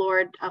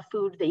explored a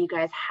food that you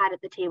guys had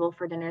at the table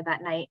for dinner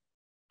that night,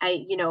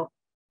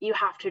 you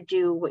have to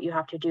do what you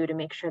have to do to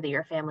make sure that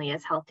your family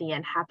is healthy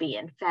and happy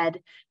and fed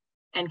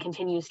and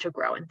continues to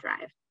grow and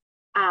thrive.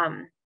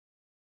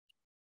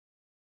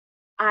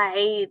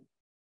 I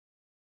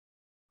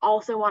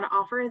also want to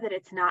offer that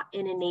it's not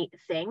an innate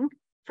thing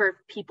for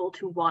people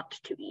to want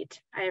to eat.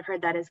 I have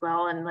heard that as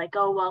well. And like,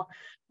 oh, well,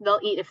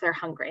 they'll eat if they're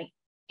hungry.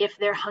 If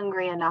they're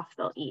hungry enough,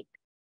 they'll eat.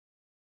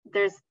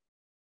 There's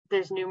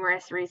there's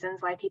numerous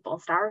reasons why people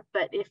starve,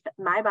 but if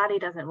my body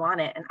doesn't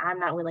want it and I'm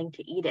not willing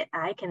to eat it,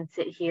 I can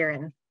sit here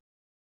and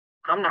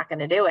I'm not going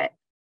to do it.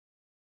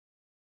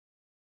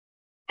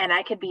 And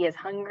I could be as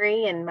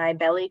hungry and my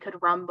belly could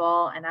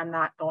rumble and I'm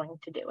not going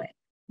to do it.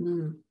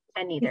 Mm.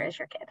 And neither is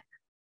your kid.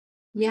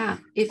 Yeah.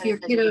 If And your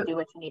so kiddo, you do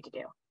what you need to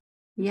do.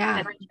 yeah.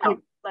 And reach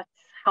out.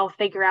 Let's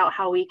figure out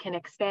how we can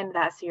expand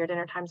that so your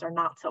dinner times are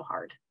not so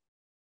hard.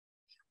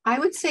 I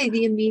would say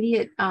the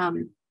immediate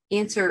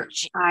answer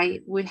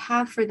I would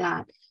have for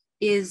that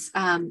is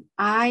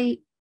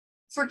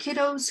for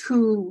kiddos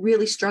who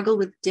really struggle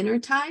with dinner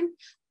time,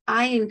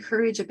 I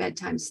encourage a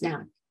bedtime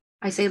snack.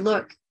 I say,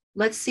 look,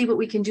 let's see what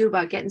we can do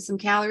about getting some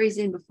calories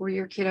in before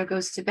your kiddo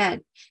goes to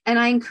bed. And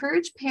I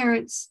encourage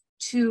parents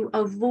to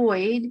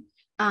avoid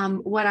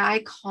what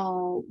I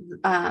call,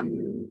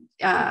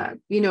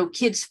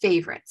 kids'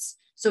 favorites.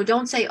 So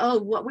don't say, oh,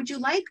 what would you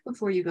like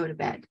before you go to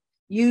bed?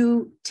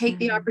 You take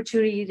the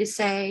opportunity to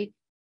say,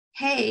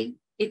 hey,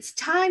 it's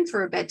time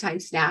for a bedtime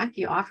snack.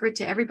 You offer it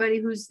to everybody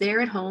who's there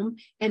at home.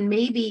 And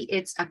maybe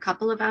it's a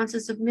couple of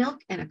ounces of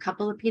milk and a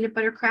couple of peanut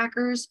butter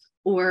crackers,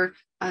 or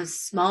a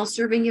small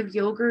serving of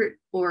yogurt,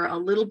 or a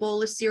little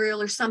bowl of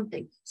cereal or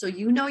something. So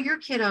you know your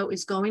kiddo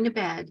is going to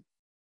bed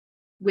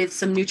with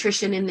some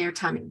nutrition in their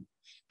tummy.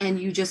 And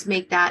you just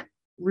make that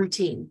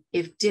routine.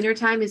 If dinner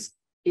time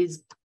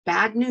is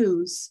bad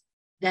news,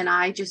 then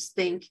I just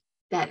think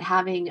that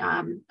having,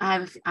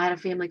 I had a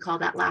family call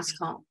that last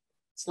call.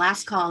 It's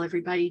last call,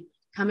 everybody.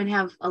 Come and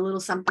have a little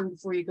something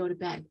before you go to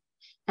bed.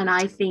 And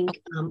I think,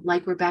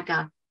 like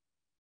Rebecca,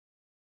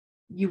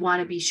 you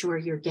want to be sure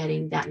you're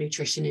getting that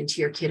nutrition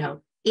into your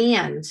kiddo.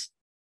 And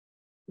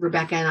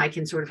Rebecca and I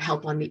can sort of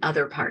help on the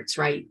other parts,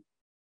 right?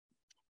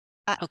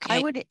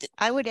 Okay.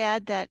 I would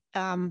add that,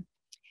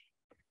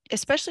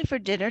 especially for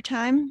dinner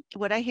time,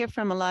 what I hear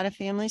from a lot of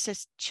families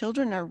is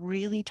children are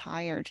really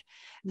tired.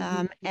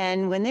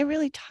 And when they're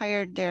really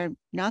tired, they're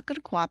not going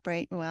to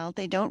cooperate well.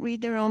 They don't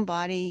read their own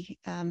body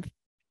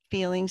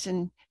feelings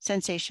and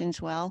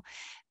sensations well.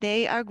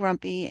 They are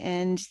grumpy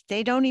and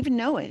they don't even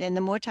know it. And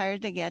the more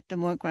tired they get, the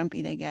more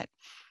grumpy they get.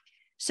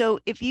 So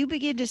if you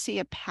begin to see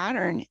a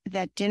pattern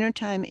that dinner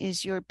time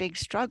is your big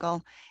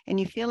struggle and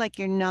you feel like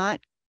you're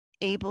not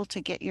able to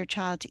get your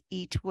child to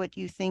eat what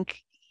you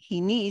think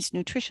he needs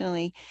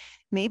nutritionally,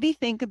 maybe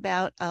think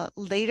about a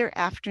later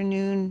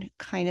afternoon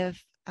kind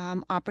of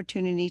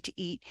opportunity to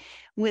eat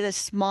with a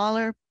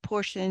smaller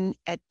portion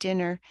at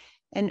dinner.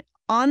 And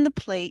on the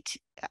plate,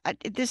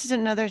 this is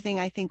another thing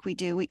I think we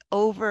do. We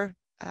over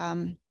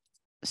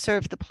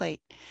serve the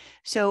plate.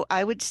 So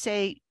I would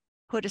say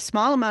put a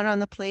small amount on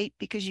the plate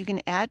because you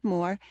can add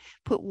more.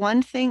 Put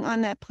one thing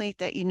on that plate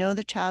that you know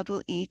the child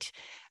will eat.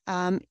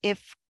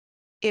 If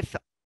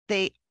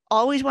they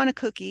always want a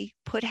cookie,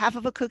 put half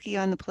of a cookie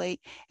on the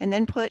plate and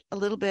then put a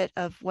little bit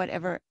of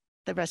whatever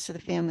the rest of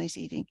the family's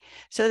eating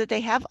so that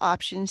they have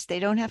options. They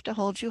don't have to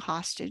hold you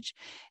hostage.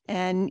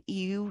 And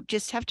you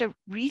just have to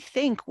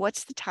rethink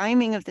what's the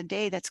timing of the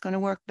day that's going to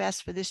work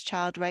best for this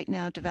child right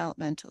now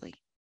developmentally.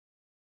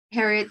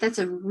 Harriet, that's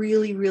a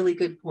really, really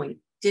good point.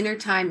 Dinner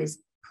time is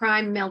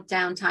prime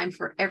meltdown time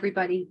for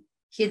everybody.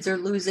 Kids are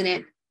losing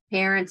it.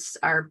 Parents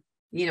are,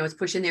 it's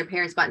pushing their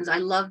parents' buttons. I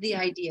love the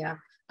idea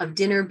of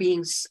dinner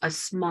being a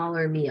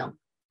smaller meal.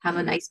 Have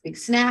a nice big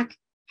snack,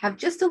 have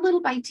just a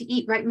little bite to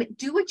eat, right?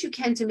 Do what you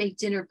can to make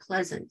dinner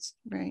pleasant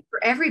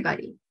for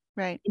everybody.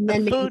 Right. And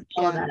then maybe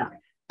follow that up.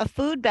 A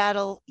food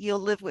battle you'll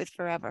live with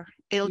forever.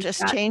 It'll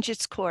just change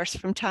its course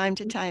from time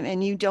to time.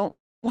 And you don't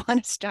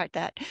want to start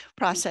that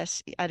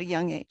process at a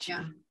young age.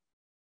 Yeah.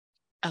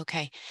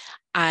 Okay.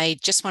 I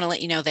just want to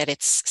let you know that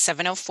it's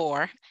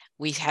 7:04.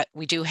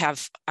 We do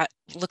have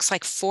looks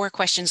like 4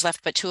 questions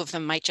left, but 2 of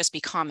them might just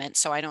be comments.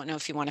 So I don't know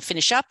if you want to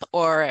finish up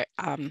or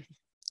I'm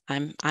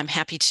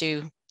happy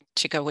to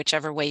go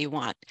whichever way you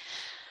want.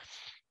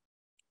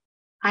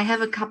 I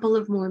have a couple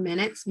of more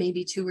minutes,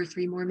 maybe 2 or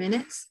 3 more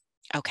minutes.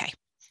 Okay.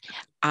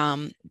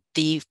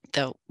 The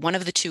one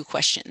of the 2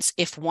 questions: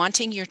 if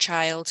wanting your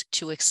child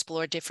to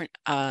explore different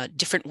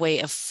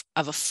way of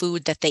a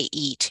food that they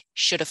eat,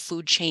 should a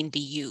food chain be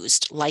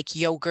used, like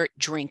yogurt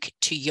drink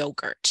to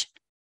yogurt?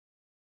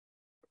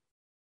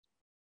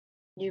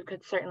 You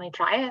could certainly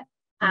try it,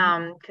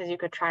 because you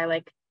could try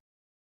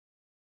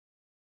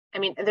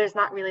there's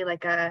not really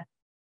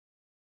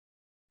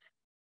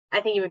I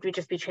think you would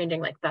just be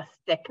changing the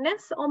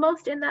thickness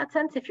almost in that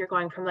sense. If you're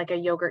going from a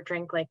yogurt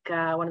drink, one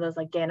of those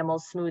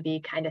Danimals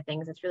smoothie kind of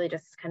things, it's really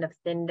just kind of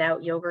thinned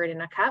out yogurt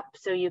in a cup.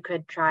 So you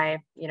could try,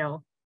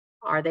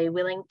 are they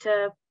willing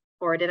to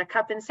pour it in a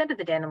cup instead of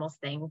the Danimals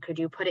thing? Could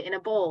you put it in a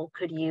bowl?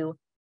 Could you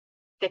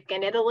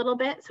thicken it a little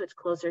bit so it's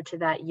closer to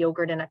that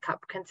yogurt in a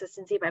cup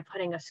consistency by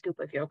putting a scoop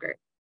of yogurt,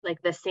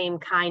 the same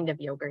kind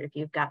of yogurt if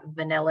you've got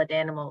vanilla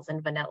Danimals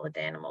and vanilla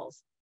Danimals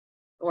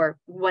or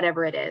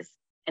whatever it is,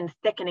 and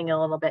thickening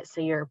a little bit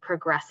so you're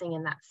progressing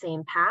in that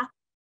same path.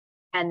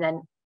 And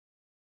then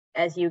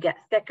as you get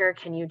thicker,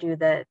 can you do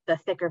the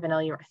thicker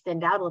vanilla or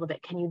thinned out a little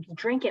bit? Can you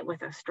drink it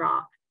with a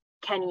straw?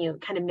 Can you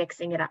kind of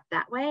mixing it up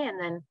that way?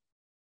 And then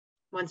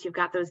once you've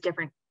got those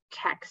different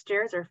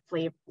textures or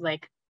flavor,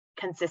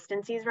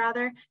 consistencies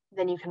rather,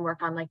 then you can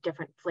work on like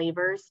different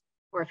flavors.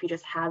 Or if you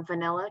just have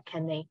vanilla,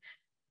 can they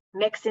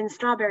mix in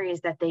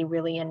strawberries that they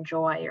really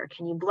enjoy? Or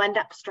can you blend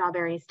up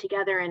strawberries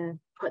together and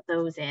put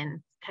those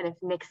in, kind of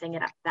mixing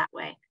it up that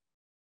way?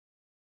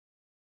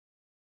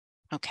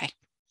 Okay.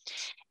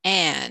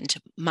 And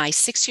my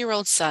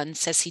 6-year-old son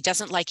says he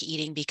doesn't like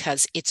eating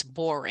because it's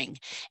boring.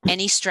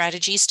 Any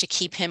strategies to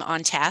keep him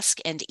on task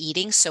and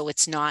eating so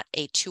it's not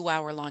a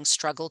 2-hour-long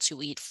struggle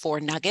to eat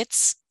 4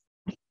 nuggets?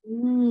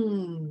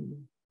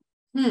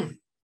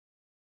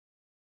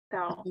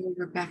 So,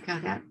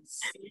 Rebecca,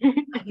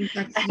 I think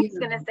that's I was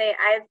going to say,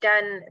 I've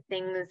done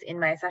things in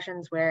my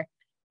sessions where,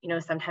 you know,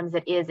 sometimes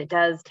it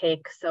does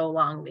take so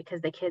long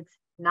because the kid's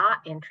not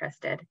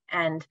interested.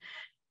 And,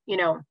 you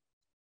know,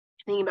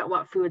 thinking about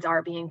what foods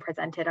are being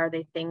presented, are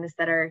they things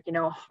that are, you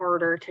know,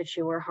 harder to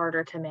chew or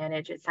harder to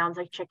manage? It sounds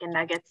like chicken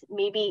nuggets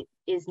maybe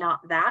is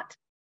not that,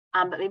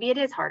 but maybe it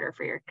is harder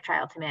for your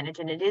child to manage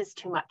and it is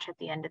too much at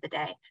the end of the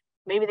day.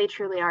 Maybe they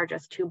truly are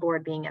just too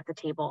bored being at the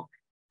table.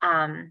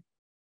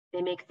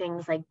 They make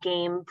things like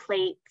game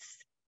plates,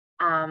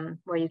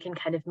 where you can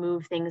kind of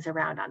move things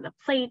around on the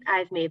plate.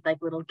 I've made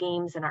like little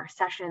games in our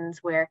sessions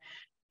where,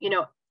 you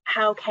know,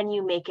 how can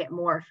you make it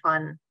more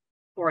fun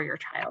for your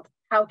child?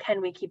 How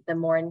can we keep them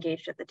more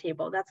engaged at the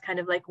table? That's kind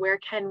of like, where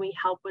can we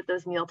help with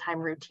those mealtime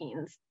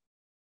routines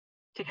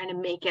to kind of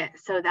make it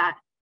so that,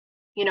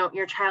 you know,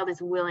 your child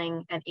is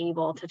willing and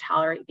able to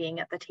tolerate being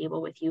at the table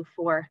with you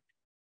for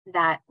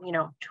that, you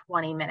know,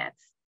 20 minutes.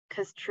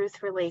 Because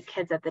truthfully,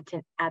 kids at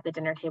the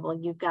dinner table,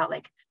 you've got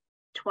like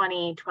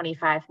 20,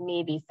 25,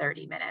 maybe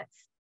 30 minutes.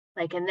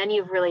 Like, and then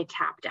you've really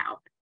tapped out,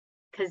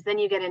 because then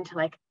you get into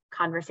like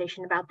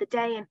conversation about the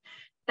day, and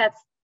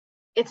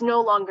it's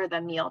no longer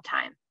the meal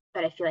time.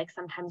 But I feel like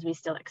sometimes we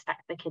still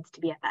expect the kids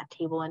to be at that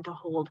table and to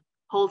hold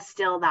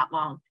still that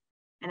long.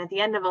 And at the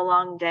end of a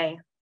long day,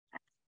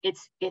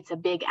 it's a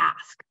big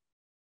ask.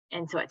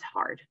 And so it's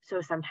hard.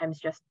 So sometimes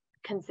just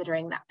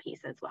considering that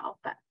piece as well.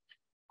 But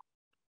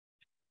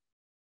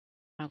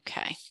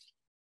okay.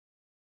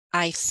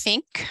 I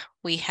think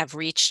we have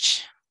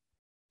reached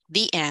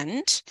the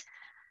end.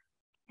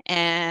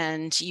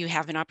 And you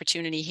have an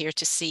opportunity here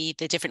to see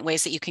the different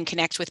ways that you can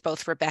connect with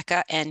both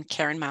Rebecca and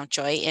Karen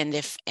Mountjoy. And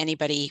if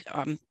anybody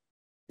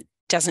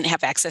doesn't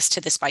have access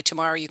to this by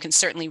tomorrow, you can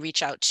certainly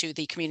reach out to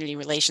the Community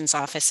Relations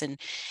Office and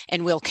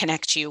we'll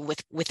connect you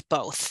with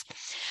both.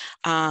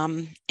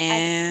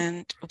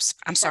 Oops,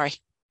 I'm sorry.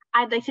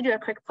 I'd like to do a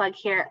quick plug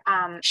here.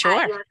 Sure.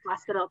 At York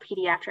Hospital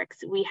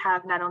Pediatrics, we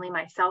have not only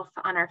myself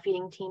on our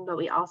feeding team, but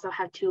we also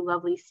have 2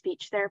 lovely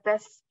speech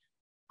therapists.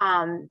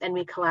 And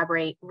we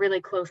collaborate really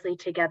closely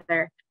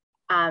together,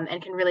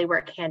 and can really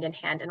work hand in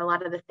hand. And a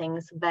lot of the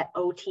things that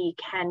OT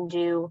can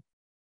do,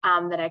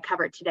 that I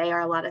covered today,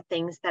 are a lot of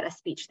things that a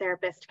speech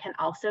therapist can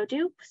also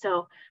do.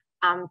 So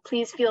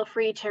please feel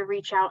free to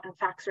reach out and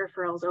fax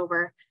referrals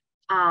over,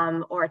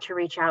 or to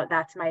reach out.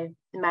 That's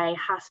my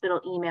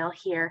hospital email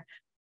here.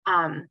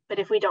 But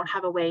if we don't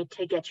have a way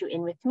to get you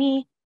in with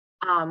me,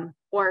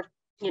 or,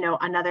 you know,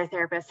 another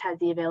therapist has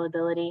the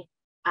availability,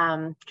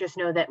 just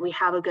know that we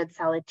have a good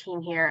solid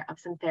team here of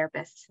some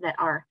therapists that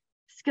are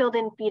skilled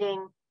in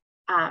feeding.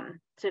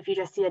 So if you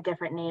just see a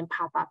different name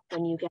pop up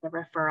when you get a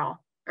referral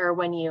or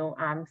when you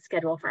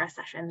schedule for a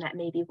session, that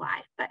may be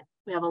why. But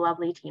we have a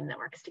lovely team that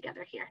works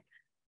together here.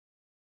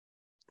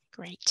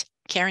 Great.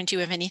 Karen, do you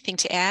have anything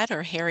to add,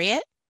 or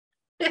Harriet?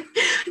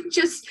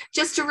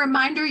 Just a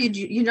reminder,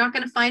 you're not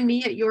going to find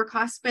me at York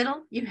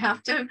Hospital. You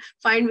have to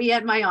find me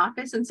at my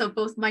office. And so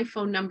both my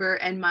phone number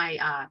and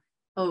my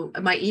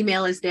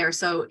email is there.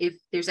 So if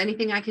there's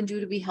anything I can do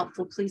to be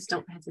helpful, please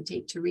don't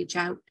hesitate to reach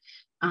out.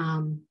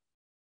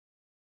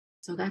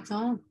 So that's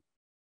all.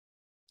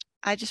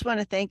 I just want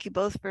to thank you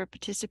both for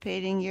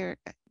participating.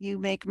 You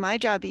make my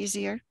job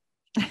easier.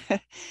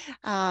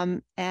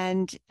 And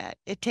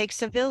it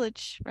takes a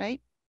village,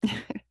 right?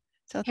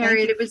 So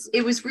Harriet,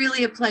 it was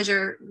really a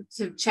pleasure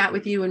to chat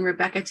with you and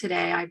Rebecca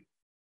today.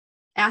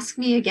 Ask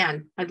me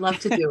again. I'd love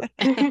to do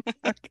it.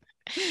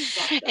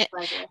 Yeah,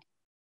 pleasure.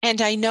 And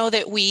I know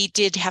that we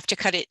did have to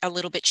cut it a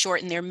little bit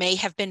short, and there may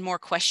have been more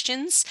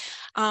questions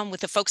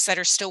with the folks that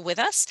are still with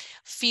us.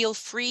 Feel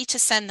free to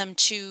send them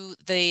to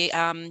the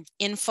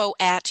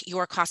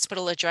info@York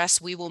Hospital address.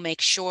 We will make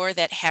sure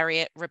that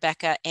Harriet,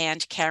 Rebecca,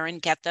 and Karen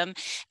get them,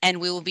 and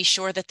we will be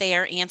sure that they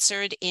are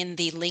answered in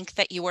the link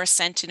that you are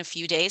sent in a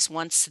few days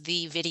once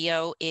the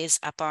video is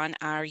up on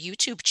our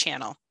YouTube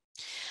channel.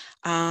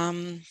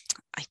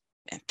 I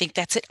think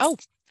that's it. Oh,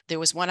 there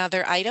was one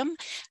other item.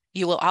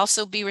 You will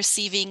also be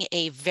receiving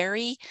a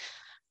very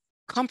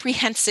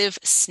comprehensive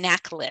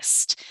snack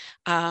list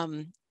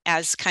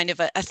as kind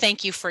of a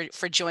thank you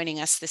for joining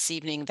us this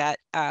evening that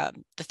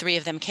the 3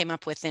 of them came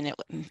up with, and it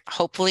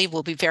hopefully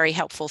will be very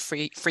helpful for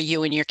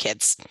you and your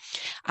kids.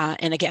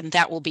 And again,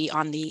 that will be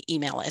on the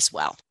email as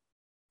well.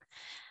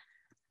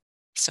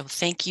 So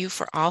thank you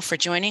all for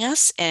joining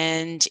us,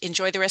 and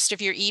enjoy the rest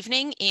of your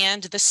evening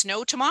and the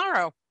snow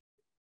tomorrow.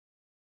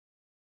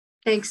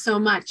 Thanks so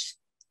much.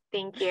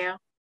 Thank you.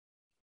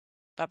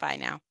 Bye-bye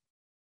now.